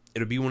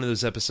it'll be one of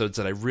those episodes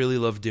that I really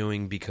love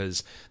doing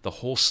because the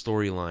whole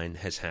storyline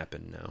has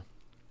happened now.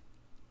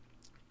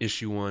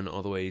 Issue 1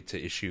 all the way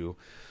to issue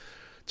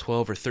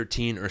 12 or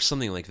 13 or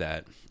something like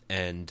that.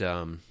 And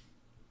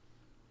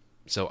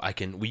so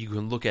you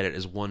can look at it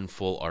as one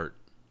full art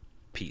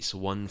piece,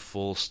 one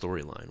full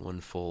storyline, one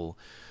full,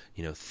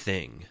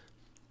 thing.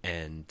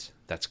 And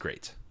that's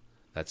great.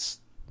 That's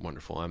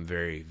wonderful. I'm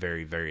very,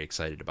 very, very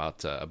excited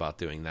about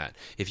doing that.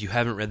 If you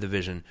haven't read The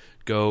Vision,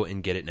 go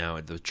and get it now.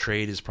 The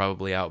trade is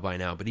probably out by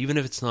now, but even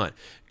if it's not,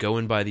 go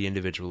and buy the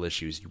individual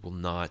issues. You will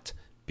not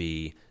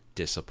be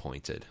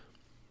disappointed.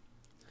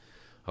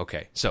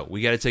 Okay, so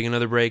we got to take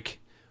another break.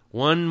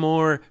 One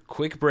more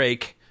quick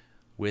break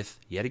with,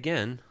 yet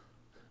again,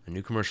 a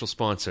new commercial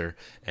sponsor,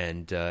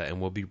 and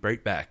we'll be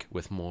right back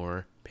with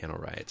more Panel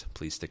Riot.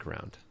 Please stick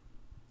around.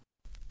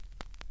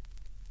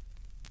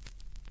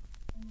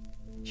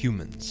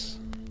 Humans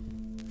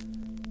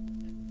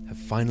have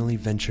finally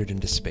ventured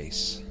into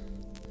space.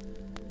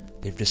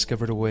 They've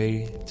discovered a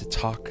way to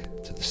talk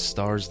to the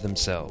stars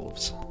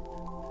themselves,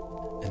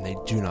 and they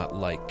do not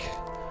like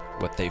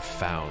what they've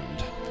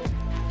found.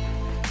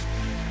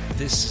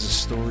 this is a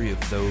story of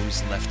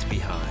those left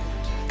behind.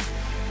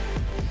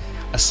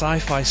 A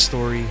sci-fi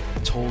story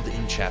told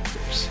in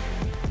chapters.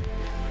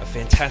 A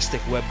fantastic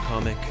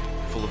webcomic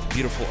full of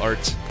beautiful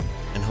art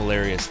and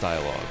hilarious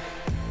dialogue.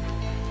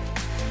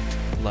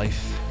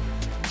 Life,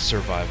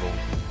 survival,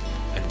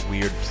 and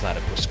weird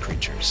platypus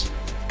creatures.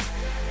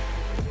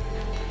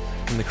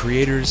 From the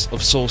creators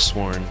of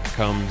Soulsworn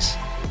comes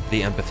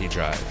the Empathy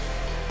Drive.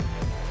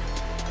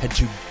 Head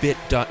to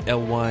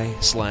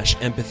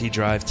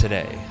bit.ly/empathydrive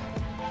today.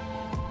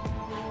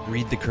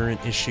 Read the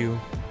current issue,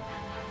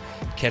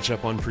 catch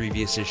up on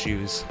previous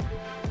issues,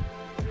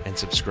 and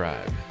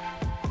subscribe.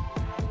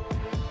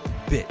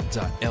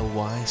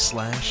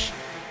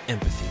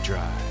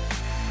 bit.ly/empathydrive.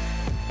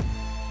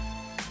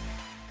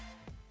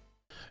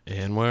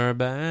 And we're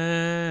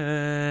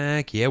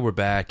back. Yeah, we're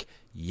back.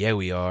 Yeah,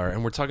 we are.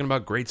 And we're talking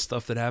about great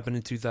stuff that happened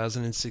in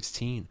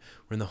 2016.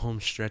 We're in the home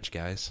stretch,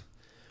 guys.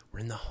 We're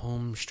in the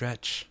home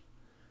stretch.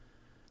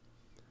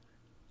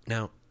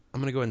 Now, I'm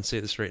going to go ahead and say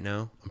this right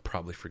now. I'm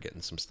probably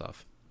forgetting some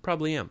stuff.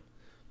 Probably am.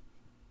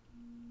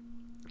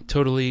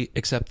 Totally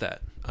accept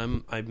that.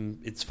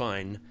 It's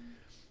fine.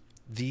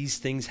 These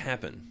things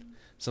happen.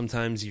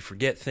 Sometimes you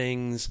forget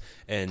things,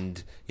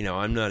 and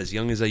I'm not as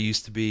young as I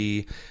used to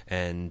be,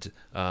 and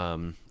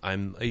I'm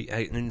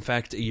in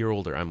fact a year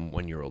older. I'm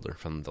 1 year older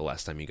from the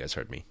last time you guys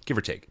heard me, give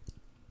or take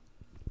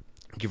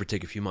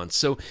a few months.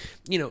 So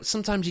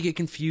sometimes you get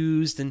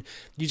confused, and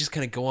you just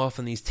kind of go off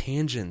on these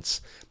tangents,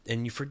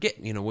 and you forget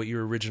what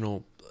your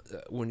original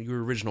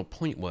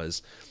point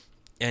was.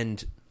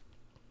 And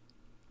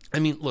I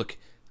mean, look,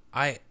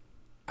 I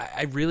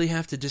really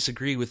have to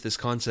disagree with this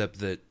concept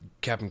that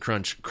Cap'n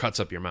Crunch cuts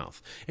up your mouth.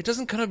 It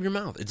doesn't cut up your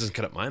mouth. It doesn't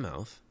cut up my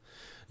mouth.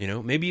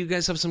 Maybe you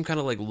guys have some kind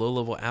of like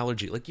low-level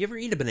allergy. Like, you ever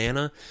eat a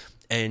banana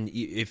and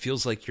it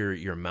feels like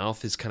your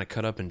mouth is kind of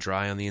cut up and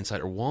dry on the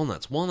inside? Or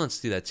walnuts. Walnuts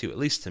do that too, at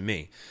least to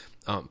me.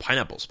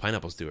 Pineapples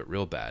do it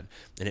real bad,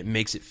 and it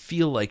makes it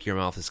feel like your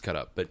mouth is cut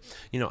up. But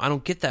I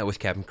don't get that with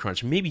Cap'n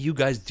Crunch. Maybe you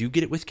guys do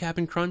get it with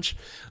Cap'n Crunch.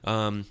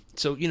 So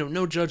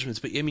no judgments,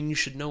 but I mean, you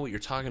should know what you're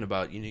talking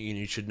about.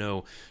 You should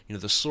know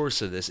the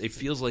source of this. It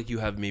feels like you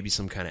have maybe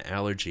some kind of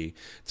allergy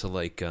to,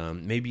 like,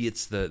 maybe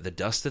it's the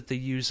dust that they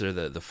use, or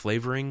the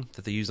flavoring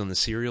that they use on the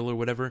cereal or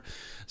whatever.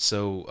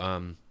 So I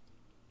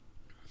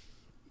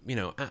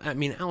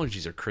mean,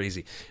 allergies are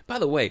crazy. By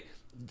the way,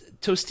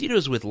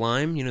 Tostitos with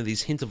lime,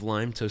 these hint of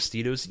lime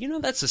Tostitos,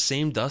 that's the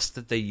same dust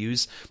that they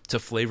use to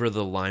flavor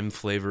the lime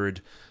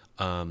flavored,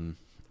 what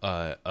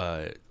are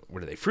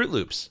they? Fruit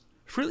Loops.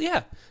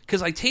 Yeah,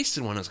 because I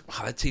tasted one. I was like,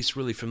 wow, that tastes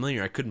really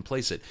familiar. I couldn't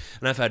place it.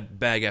 And I've had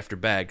bag after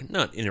bag,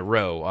 not in a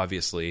row,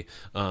 obviously,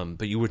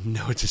 but you wouldn't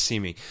know it to see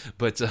me.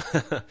 But,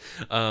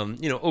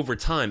 over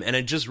time.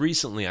 And just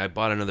recently, I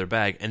bought another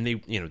bag, and they,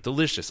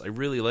 delicious. I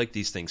really like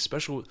these things,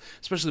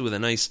 especially with a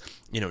nice,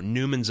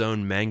 Newman's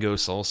Own mango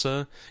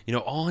salsa.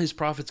 All his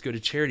profits go to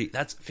charity.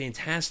 That's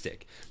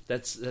fantastic.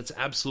 That's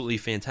absolutely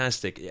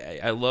fantastic.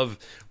 I love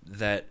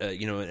that,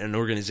 an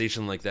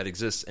organization like that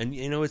exists. And,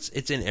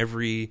 it's in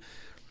every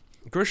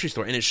grocery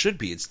store, and it should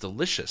be. It's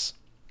delicious.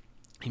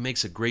 He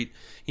makes a great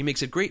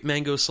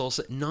mango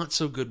salsa. Not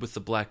so good with the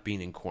black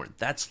bean and corn.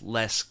 That's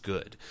less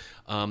good.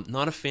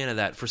 Not a fan of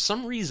that. For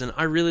some reason,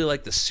 I really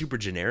like the super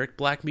generic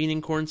black bean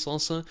and corn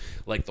salsa,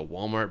 like the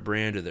Walmart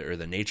brand or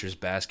the Nature's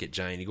Basket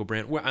Giant Eagle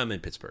brand. Where I'm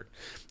in Pittsburgh,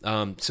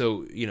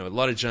 so a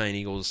lot of Giant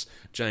Eagles.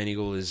 Giant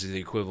Eagle is the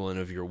equivalent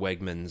of your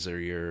Wegmans or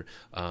your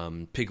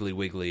Piggly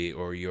Wiggly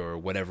or your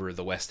whatever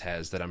the West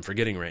has that I'm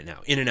forgetting right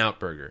now. In-N-Out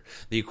Burger,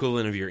 the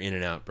equivalent of your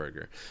In-N-Out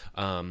Burger.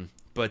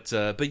 But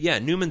yeah,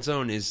 Newman's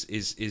Own is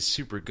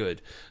super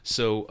good.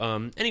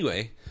 So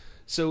anyway,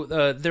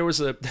 there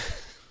was a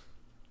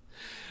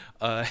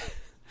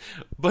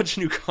bunch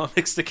of new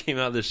comics that came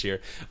out this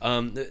year.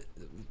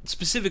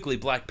 Specifically,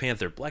 Black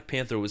Panther. Black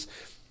Panther was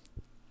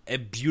a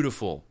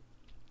beautiful,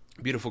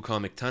 beautiful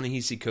comic.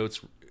 Ta-Nehisi Coates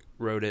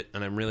wrote it,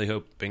 and I'm really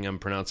hoping I'm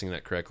pronouncing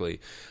that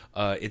correctly.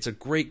 It's a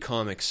great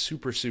comic,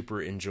 super,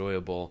 super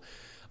enjoyable.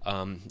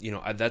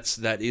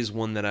 That is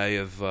one that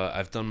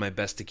I've done my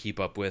best to keep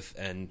up with,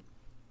 and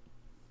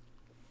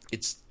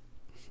it's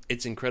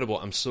incredible.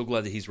 I'm so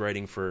glad that he's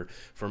writing for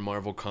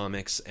Marvel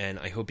Comics, and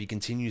I hope he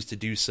continues to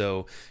do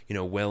so,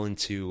 well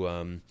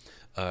into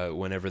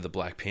whenever the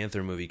Black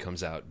Panther movie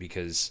comes out,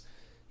 because,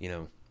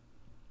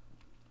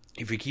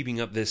 if you're keeping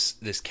up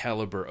this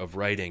caliber of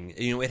writing,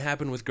 it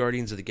happened with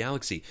Guardians of the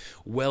Galaxy.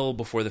 Well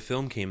before the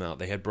film came out,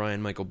 they had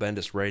Brian Michael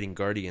Bendis writing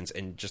Guardians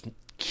and just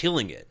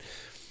killing it.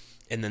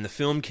 And then the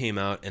film came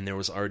out, and there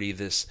was already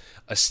this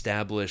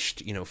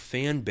established,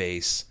 fan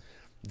base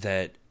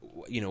that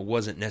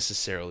wasn't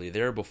necessarily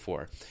there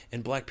before.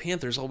 And Black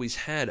Panther's always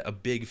had a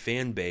big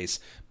fan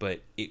base,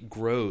 but it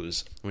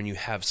grows when you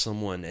have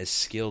someone as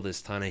skilled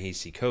as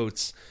Ta-Nehisi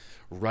Coates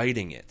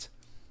writing it.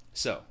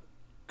 So,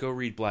 go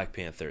read Black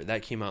Panther.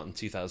 That came out in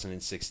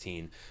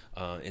 2016.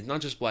 And not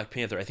just Black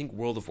Panther, I think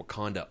World of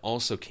Wakanda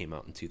also came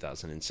out in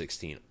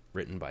 2016,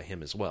 written by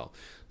him as well.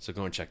 So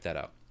go and check that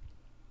out.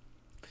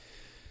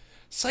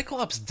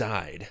 Cyclops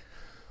died.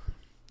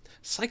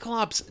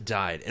 Cyclops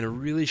died in a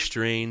really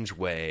strange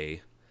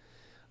way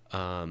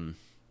After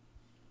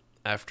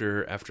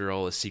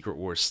all the Secret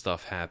Wars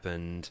stuff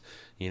happened,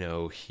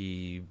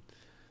 it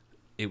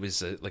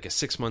was like a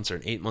 6 months or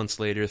an 8 months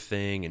later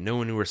thing, and no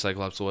one knew where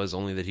Cyclops was,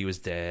 only that he was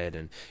dead.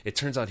 And it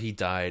turns out he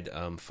died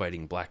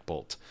fighting Black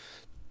Bolt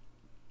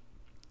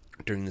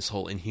during this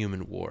whole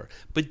Inhuman war.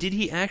 But did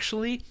he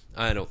actually?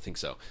 I don't think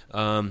so.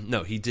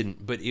 No, he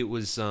didn't. But it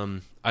was,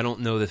 I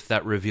don't know if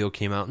that reveal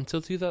came out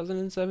until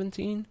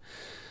 2017.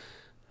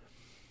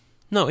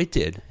 No, it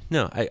did.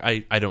 No,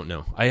 I don't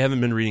know. I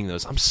haven't been reading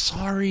those. I'm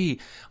sorry,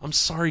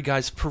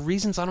 guys. For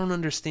reasons I don't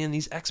understand,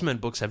 these X-Men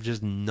books have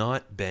just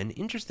not been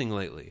interesting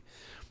lately.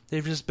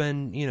 They've just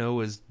been,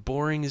 as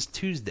boring as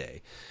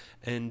Tuesday.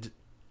 And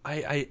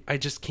I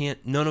just can't,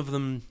 none of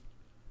them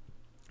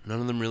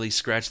really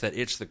scratch that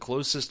itch. The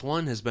closest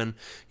one has been,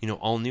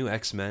 all new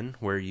X-Men,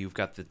 where you've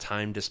got the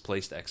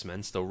time-displaced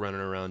X-Men still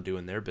running around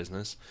doing their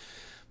business.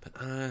 But,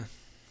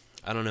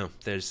 I don't know.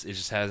 It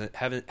just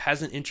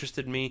hasn't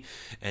interested me,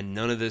 and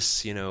none of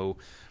this,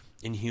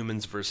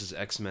 Inhumans versus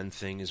X-Men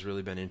thing has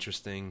really been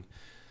interesting.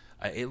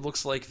 It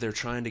looks like they're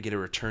trying to get a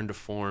return to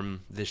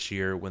form this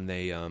year when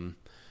they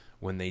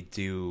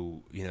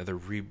do,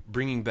 they're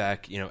bringing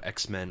back,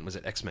 X-Men. Was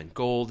it X-Men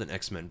Gold and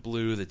X-Men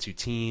Blue, the two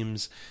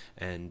teams,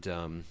 and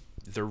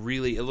they're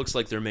really. It looks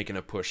like they're making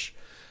a push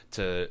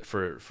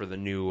for the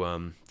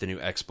new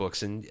X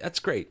books, and that's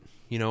great.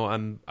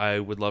 I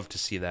would love to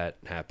see that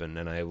happen,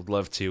 and I would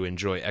love to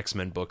enjoy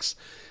X-Men books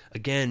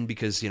again,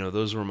 because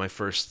those were my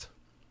first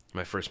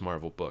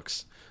Marvel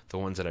books. The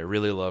ones that I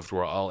really loved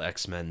were all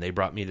X-Men. They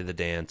brought me to the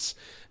dance,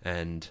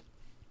 and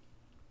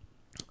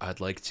I'd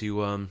like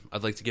to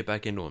get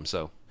back into them.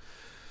 So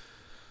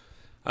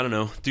I don't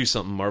know, do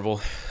something, Marvel.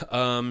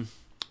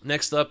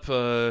 Next up,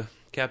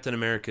 Captain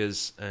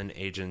America's an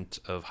agent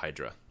of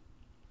Hydra.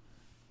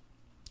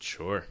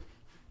 Sure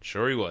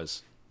he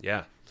was.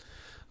 Yeah.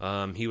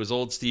 He was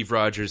old Steve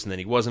Rogers, and then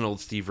he wasn't old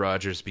Steve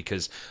Rogers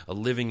because a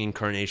living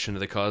incarnation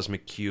of the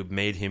Cosmic Cube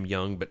made him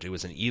young, but it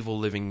was an evil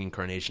living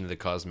incarnation of the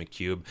Cosmic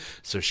Cube,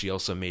 so she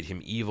also made him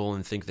evil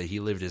and think that he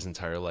lived his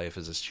entire life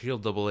as a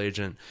S.H.I.E.L.D. double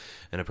agent,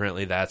 and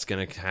apparently that's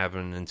going to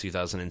happen in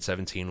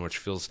 2017, which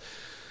feels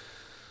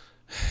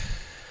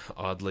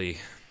oddly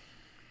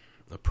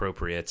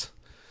appropriate.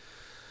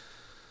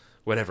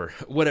 Whatever.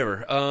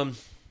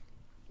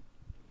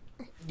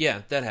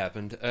 Yeah, that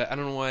happened. I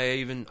don't know why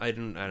I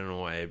don't know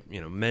why I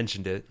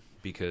mentioned it,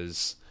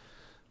 because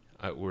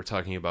we're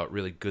talking about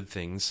really good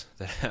things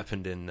that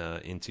happened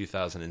in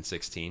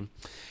 2016.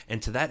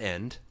 And to that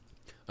end,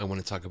 I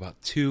want to talk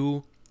about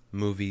two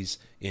movies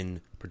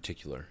in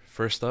particular.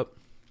 First up,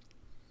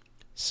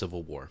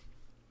 Civil War.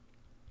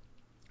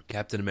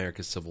 Captain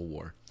America's Civil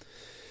War.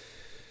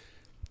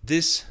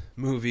 This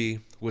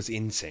movie was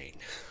insane.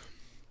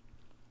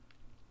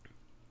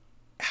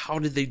 How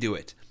did they do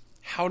it?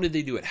 How did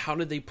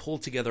they pull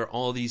together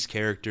all these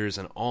characters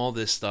and all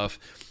this stuff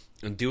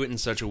and do it in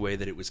such a way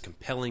that it was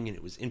compelling and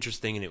it was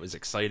interesting and it was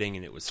exciting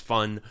and it was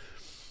fun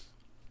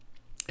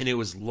and it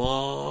was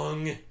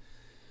long?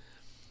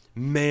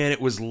 Man,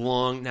 it was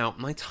long. Now,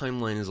 my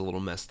timeline is a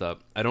little messed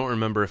up. I don't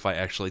remember if I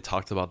actually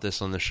talked about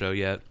this on the show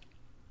yet.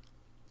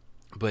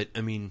 But,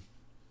 I mean,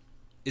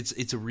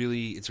 it's a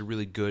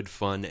really good,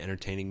 fun,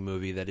 entertaining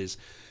movie that is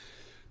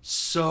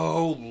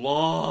so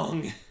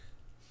long.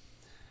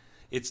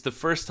 It's the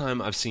first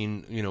time I've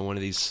seen, one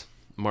of these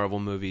Marvel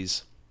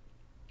movies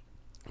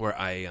where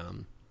I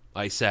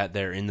sat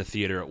there in the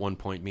theater at one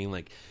point being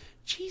like,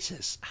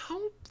 Jesus, how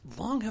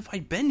long have I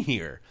been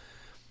here?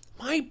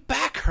 My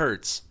back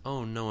hurts.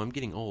 Oh no, I'm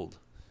getting old.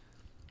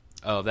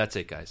 Oh, that's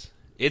it, guys.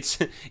 It's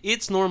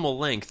normal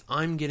length.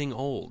 I'm getting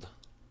old.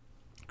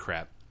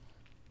 Crap.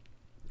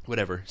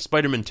 Whatever.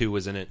 Spider-Man 2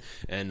 was in it,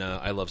 and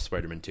I love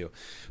Spider-Man 2.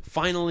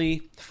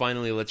 Finally,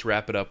 let's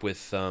wrap it up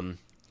with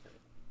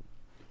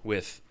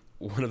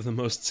one of the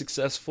most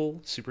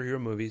successful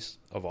superhero movies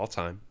of all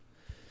time.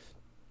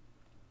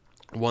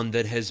 One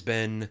that has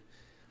been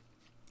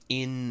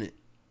in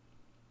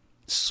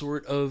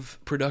sort of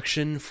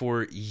production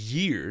for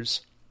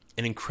years,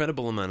 an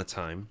incredible amount of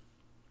time.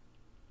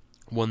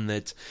 One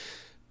that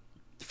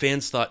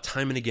fans thought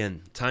time and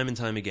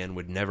time again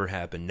would never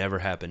happen,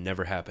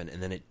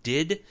 and then it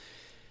did,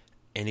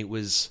 and it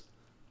was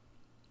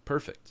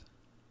perfect.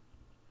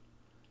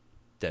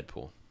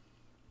 Deadpool.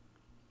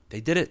 They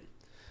did it.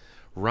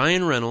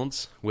 Ryan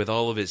Reynolds, with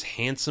all of his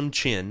handsome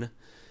chin,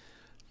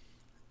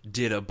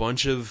 did a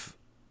bunch of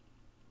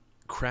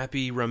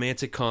crappy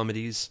romantic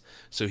comedies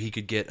so he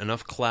could get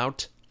enough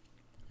clout.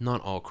 Not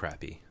all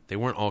crappy. They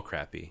weren't all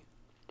crappy.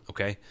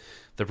 Okay?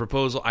 The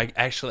Proposal, I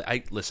actually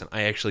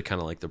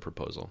kind of like The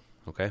Proposal.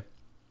 Okay?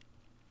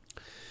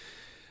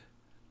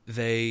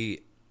 They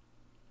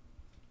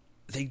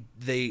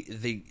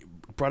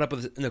brought up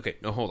with, okay,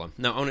 no, hold on.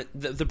 Now, on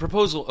the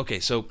Proposal, okay,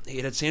 so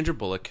it had Sandra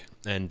Bullock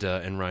and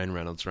Ryan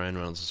Reynolds. Ryan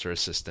Reynolds was her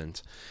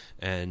assistant,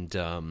 and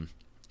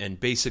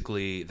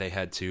basically they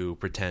had to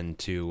pretend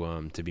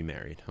to be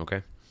married.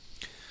 Okay,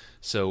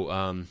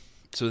 so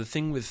the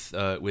thing with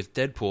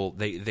Deadpool,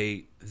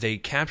 they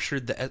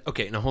captured the,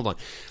 okay, now hold on.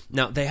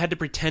 Now they had to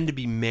pretend to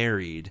be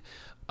married,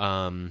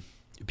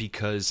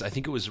 because I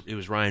think it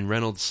was Ryan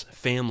Reynolds'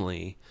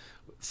 family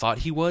thought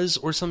he was,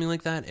 or something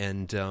like that,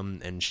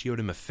 and she owed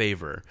him a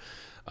favor,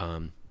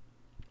 and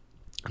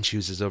she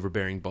was his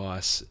overbearing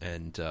boss,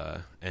 and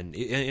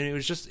it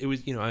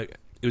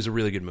was a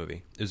really good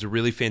movie. It was a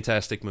really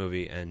fantastic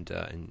movie,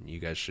 and you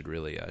guys should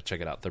really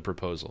check it out. The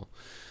Proposal.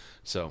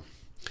 So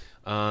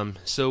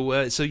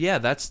yeah,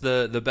 that's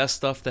the best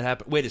stuff that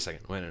happened. Wait a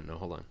second. No,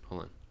 hold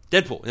on.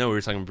 Deadpool. No, we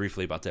were talking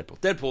briefly about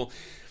Deadpool.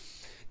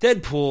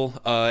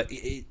 Deadpool.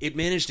 It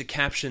managed to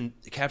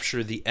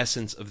capture the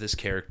essence of this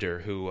character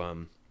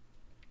who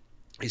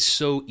is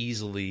so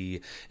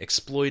easily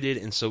exploited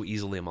and so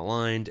easily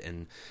maligned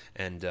and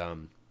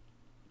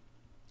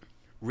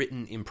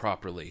written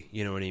improperly.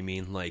 You know what I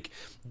mean? Like,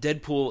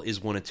 Deadpool is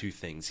one of two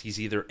things. He's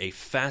either a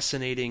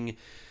fascinating,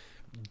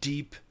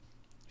 deep,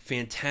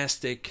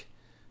 fantastic,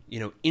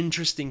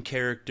 interesting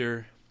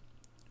character,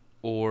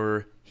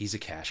 or he's a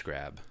cash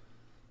grab.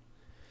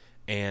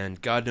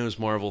 And God knows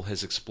Marvel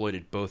has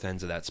exploited both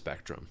ends of that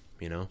spectrum,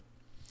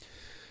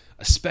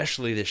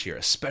 Especially this year,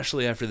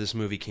 especially after this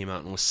movie came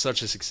out and was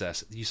such a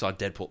success. You saw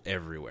Deadpool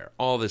everywhere,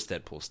 all this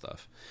Deadpool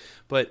stuff.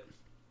 But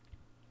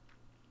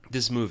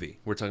this movie,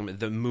 we're talking about,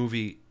 the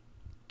movie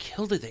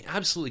killed it. They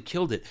absolutely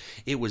killed it.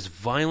 It was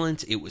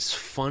violent. It was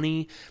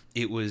funny.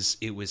 It was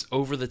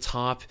over the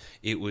top.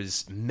 It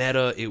was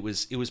meta. It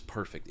was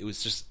perfect. It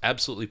was just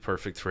absolutely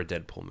perfect for a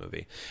Deadpool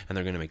movie. And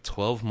they're going to make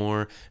 12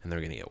 more, and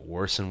they're going to get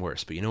worse and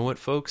worse. But you know what,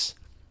 folks?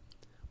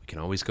 We can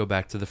always go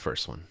back to the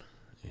first one.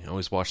 You can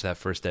always watch that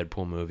first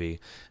Deadpool movie,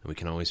 and we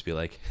can always be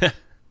like,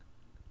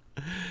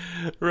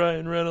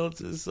 Ryan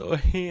Reynolds is so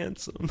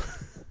handsome.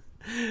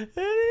 And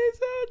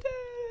he's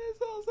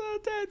also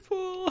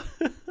Deadpool.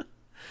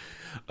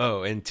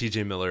 Oh, and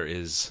TJ Miller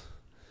is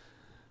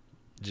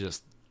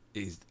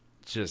he's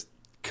just,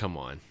 come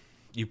on.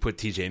 You put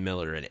TJ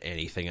Miller in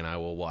anything and I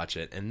will watch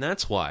it. And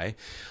that's why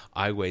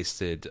I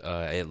wasted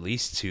at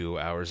least 2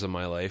 hours of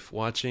my life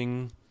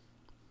watching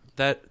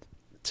that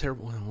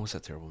terrible, what was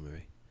that terrible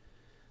movie?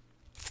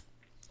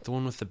 The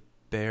one with the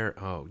bear.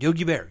 Oh,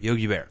 Yogi Bear. Yeah,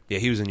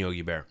 he was in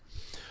Yogi Bear.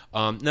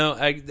 No,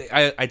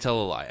 I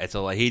tell a lie.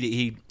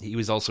 He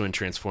was also in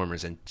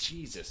Transformers, and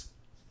Jesus,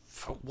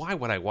 why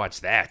would I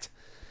watch that?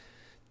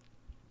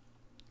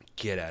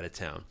 Get out of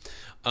town.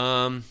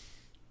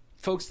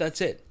 Folks, that's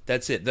it.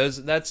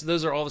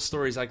 Those are all the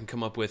stories I can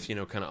come up with, kind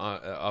of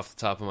off the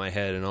top of my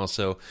head, and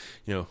also,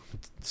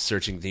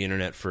 searching the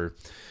internet for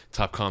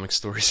top comic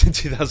stories in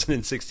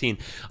 2016.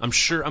 I'm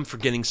sure I'm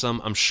forgetting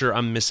some. I'm sure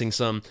I'm missing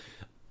some.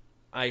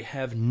 I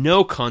have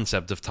no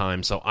concept of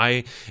time,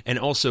 and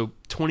also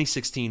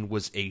 2016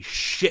 was a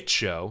shit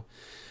show,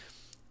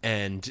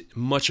 and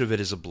much of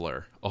it is a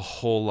blur. A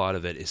whole lot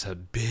of it is a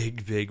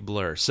big, big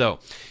blur. So,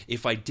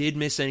 if I did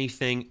miss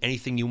anything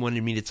you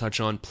wanted me to touch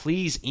on,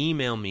 please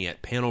email me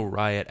at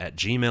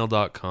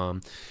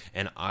panelriot@gmail.com,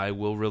 and I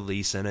will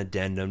release an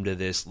addendum to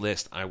this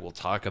list. I will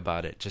talk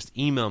about it. Just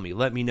email me.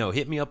 Let me know.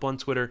 Hit me up on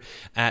Twitter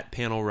at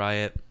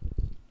panelriot.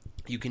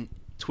 You can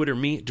Twitter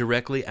me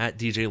directly at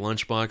DJ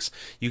Lunchbox.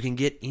 You can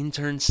get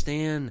Intern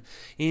Stan.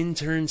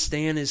 Intern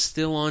Stan is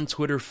still on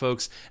Twitter,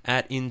 folks,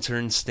 at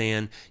Intern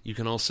Stan. You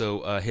can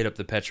also hit up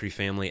the Petri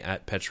family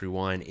at Petri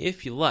Wine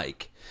if you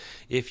like.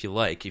 If you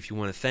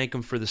want to thank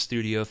them for the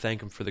studio, thank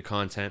them for the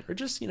content, or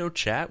just,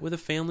 chat with a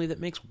family that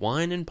makes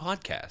wine and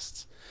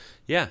podcasts.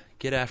 Yeah,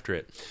 get after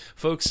it.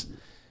 Folks,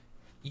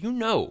 you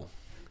know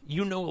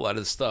a lot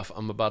of the stuff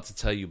I'm about to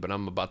tell you, but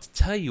I'm about to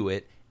tell you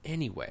it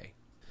anyway.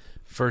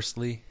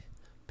 Firstly,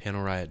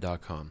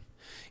 panelriot.com.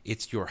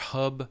 It's your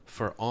hub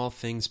for all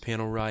things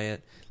Panel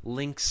Riot.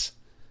 Links,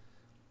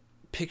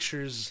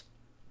 pictures,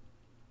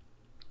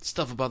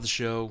 stuff about the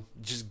show.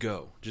 Just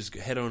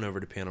head on over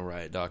to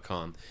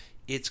panelriot.com.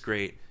 It's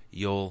great.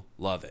 You'll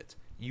love it.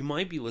 You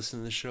might be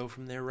listening to the show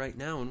from there right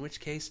now, in which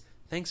case,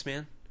 thanks,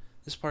 man.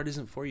 This part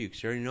isn't for you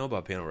because you already know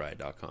about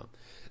panelriot.com.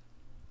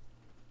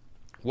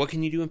 What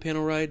can you do in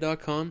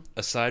panelriot.com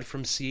aside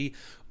from see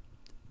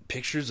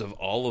pictures of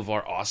all of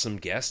our awesome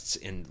guests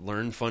and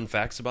learn fun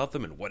facts about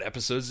them and what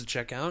episodes to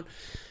check out?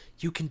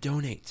 You can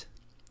donate.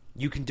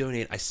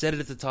 I said it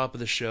at the top of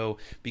the show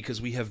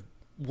because we have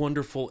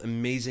wonderful,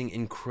 amazing,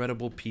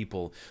 incredible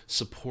people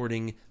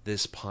supporting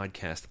this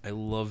podcast. I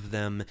love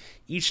them,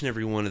 each and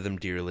every one of them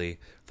dearly.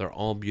 They're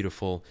all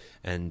beautiful,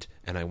 and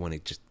I want to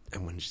just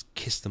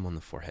kiss them on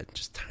the forehead.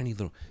 Just tiny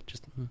little,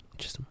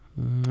 just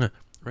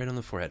right on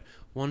the forehead.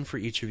 One for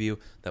each of you.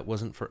 That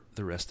wasn't for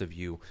the rest of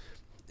you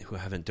who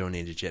haven't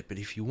donated yet, but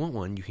if you want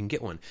one, you can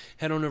get one.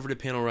 Head on over to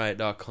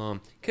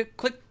panelriot.com.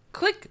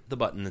 Click the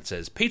button that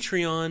says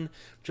Patreon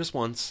just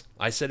once.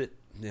 I said it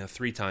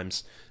 3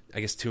 times,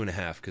 I guess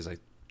 2.5 because I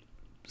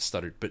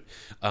stuttered, but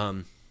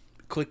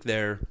click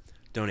there,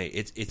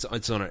 donate.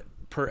 It's on a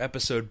per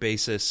episode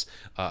basis.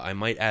 I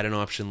might add an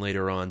option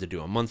later on to do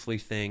a monthly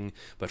thing,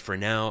 but for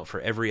now, for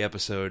every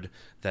episode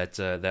that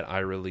I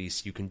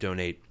release, you can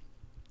donate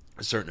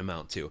a certain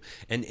amount to,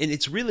 and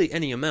it's really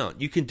any amount.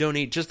 You can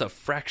donate just a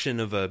fraction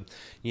of an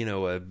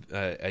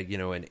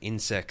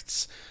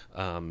insect's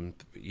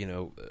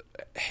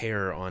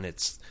hair on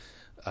its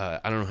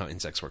I don't know how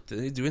insects work.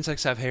 Do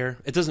insects have hair?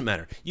 It doesn't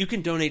matter. You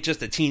can donate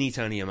just a teeny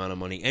tiny amount of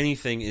money.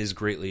 Anything is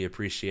greatly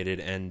appreciated,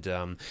 and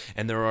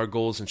there are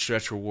goals and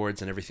stretch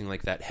rewards and everything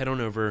like that. Head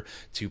on over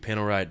to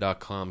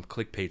panelriot.com,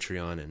 click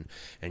Patreon,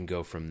 and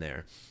go from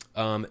there.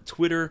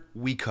 Twitter,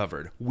 we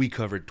covered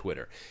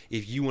Twitter.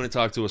 If you want to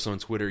talk to us on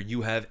Twitter,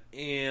 you have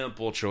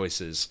ample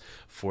choices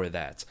for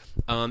that.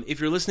 If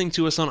you're listening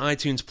to us on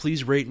iTunes,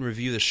 please rate and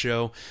review the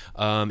show.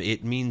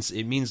 It means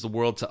the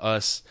world to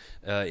us.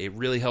 It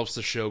really helps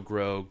the show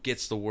grow,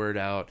 gets the word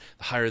out.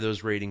 The higher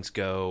those ratings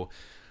go,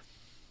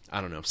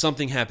 I don't know,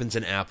 something happens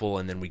in Apple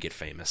and then we get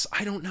famous.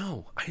 I don't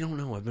know. I've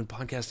been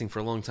podcasting for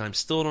a long time.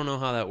 Still don't know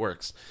how that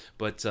works.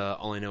 But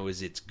all I know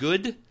is it's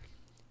good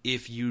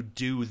if you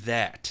do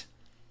that.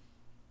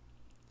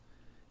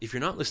 If you're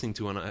not listening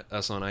to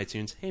us on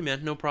iTunes, hey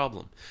man, no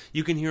problem.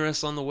 You can hear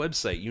us on the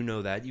website, you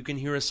know that. You can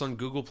hear us on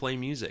Google Play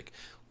Music.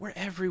 We're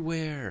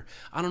everywhere.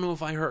 I don't know if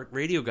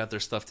iHeartRadio got their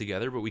stuff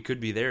together, but we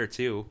could be there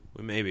too.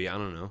 Maybe, I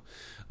don't know.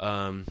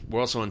 We're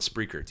also on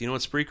Spreaker. Do you know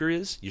what Spreaker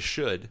is? You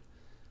should,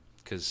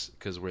 because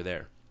we're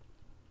there.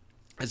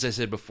 As I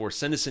said before,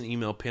 send us an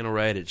email,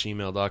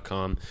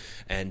 panelriot@gmail.com,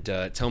 and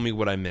tell me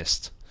what I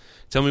missed.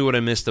 Tell me what I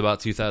missed about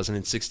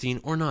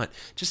 2016 or not.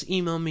 Just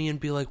email me and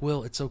be like,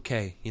 Will, it's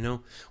okay. You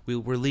know,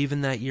 we're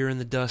leaving that year in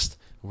the dust,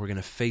 and we're going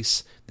to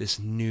face this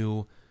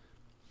new,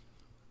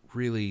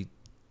 really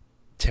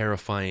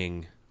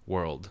terrifying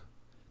world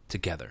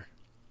together.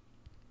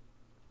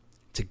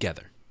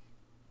 Together.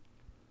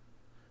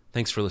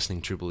 Thanks for listening,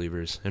 true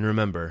believers. And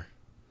remember,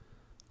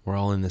 we're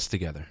all in this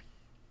together.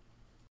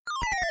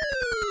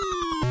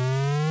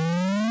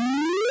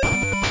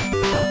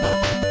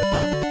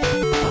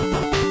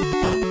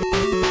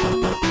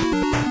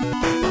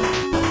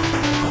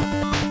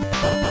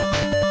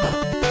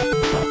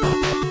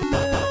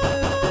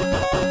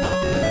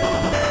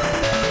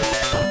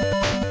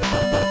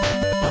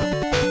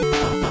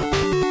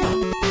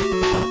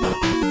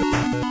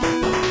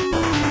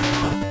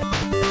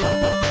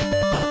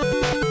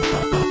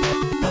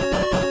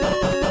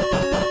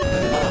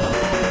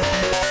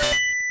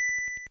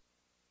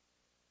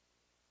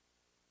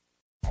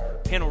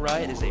 Panel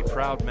Riot is a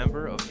proud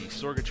member of the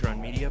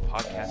Sorgatron Media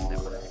Podcast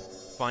Network.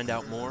 Find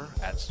out more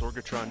at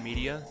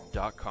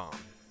sorgatronmedia.com.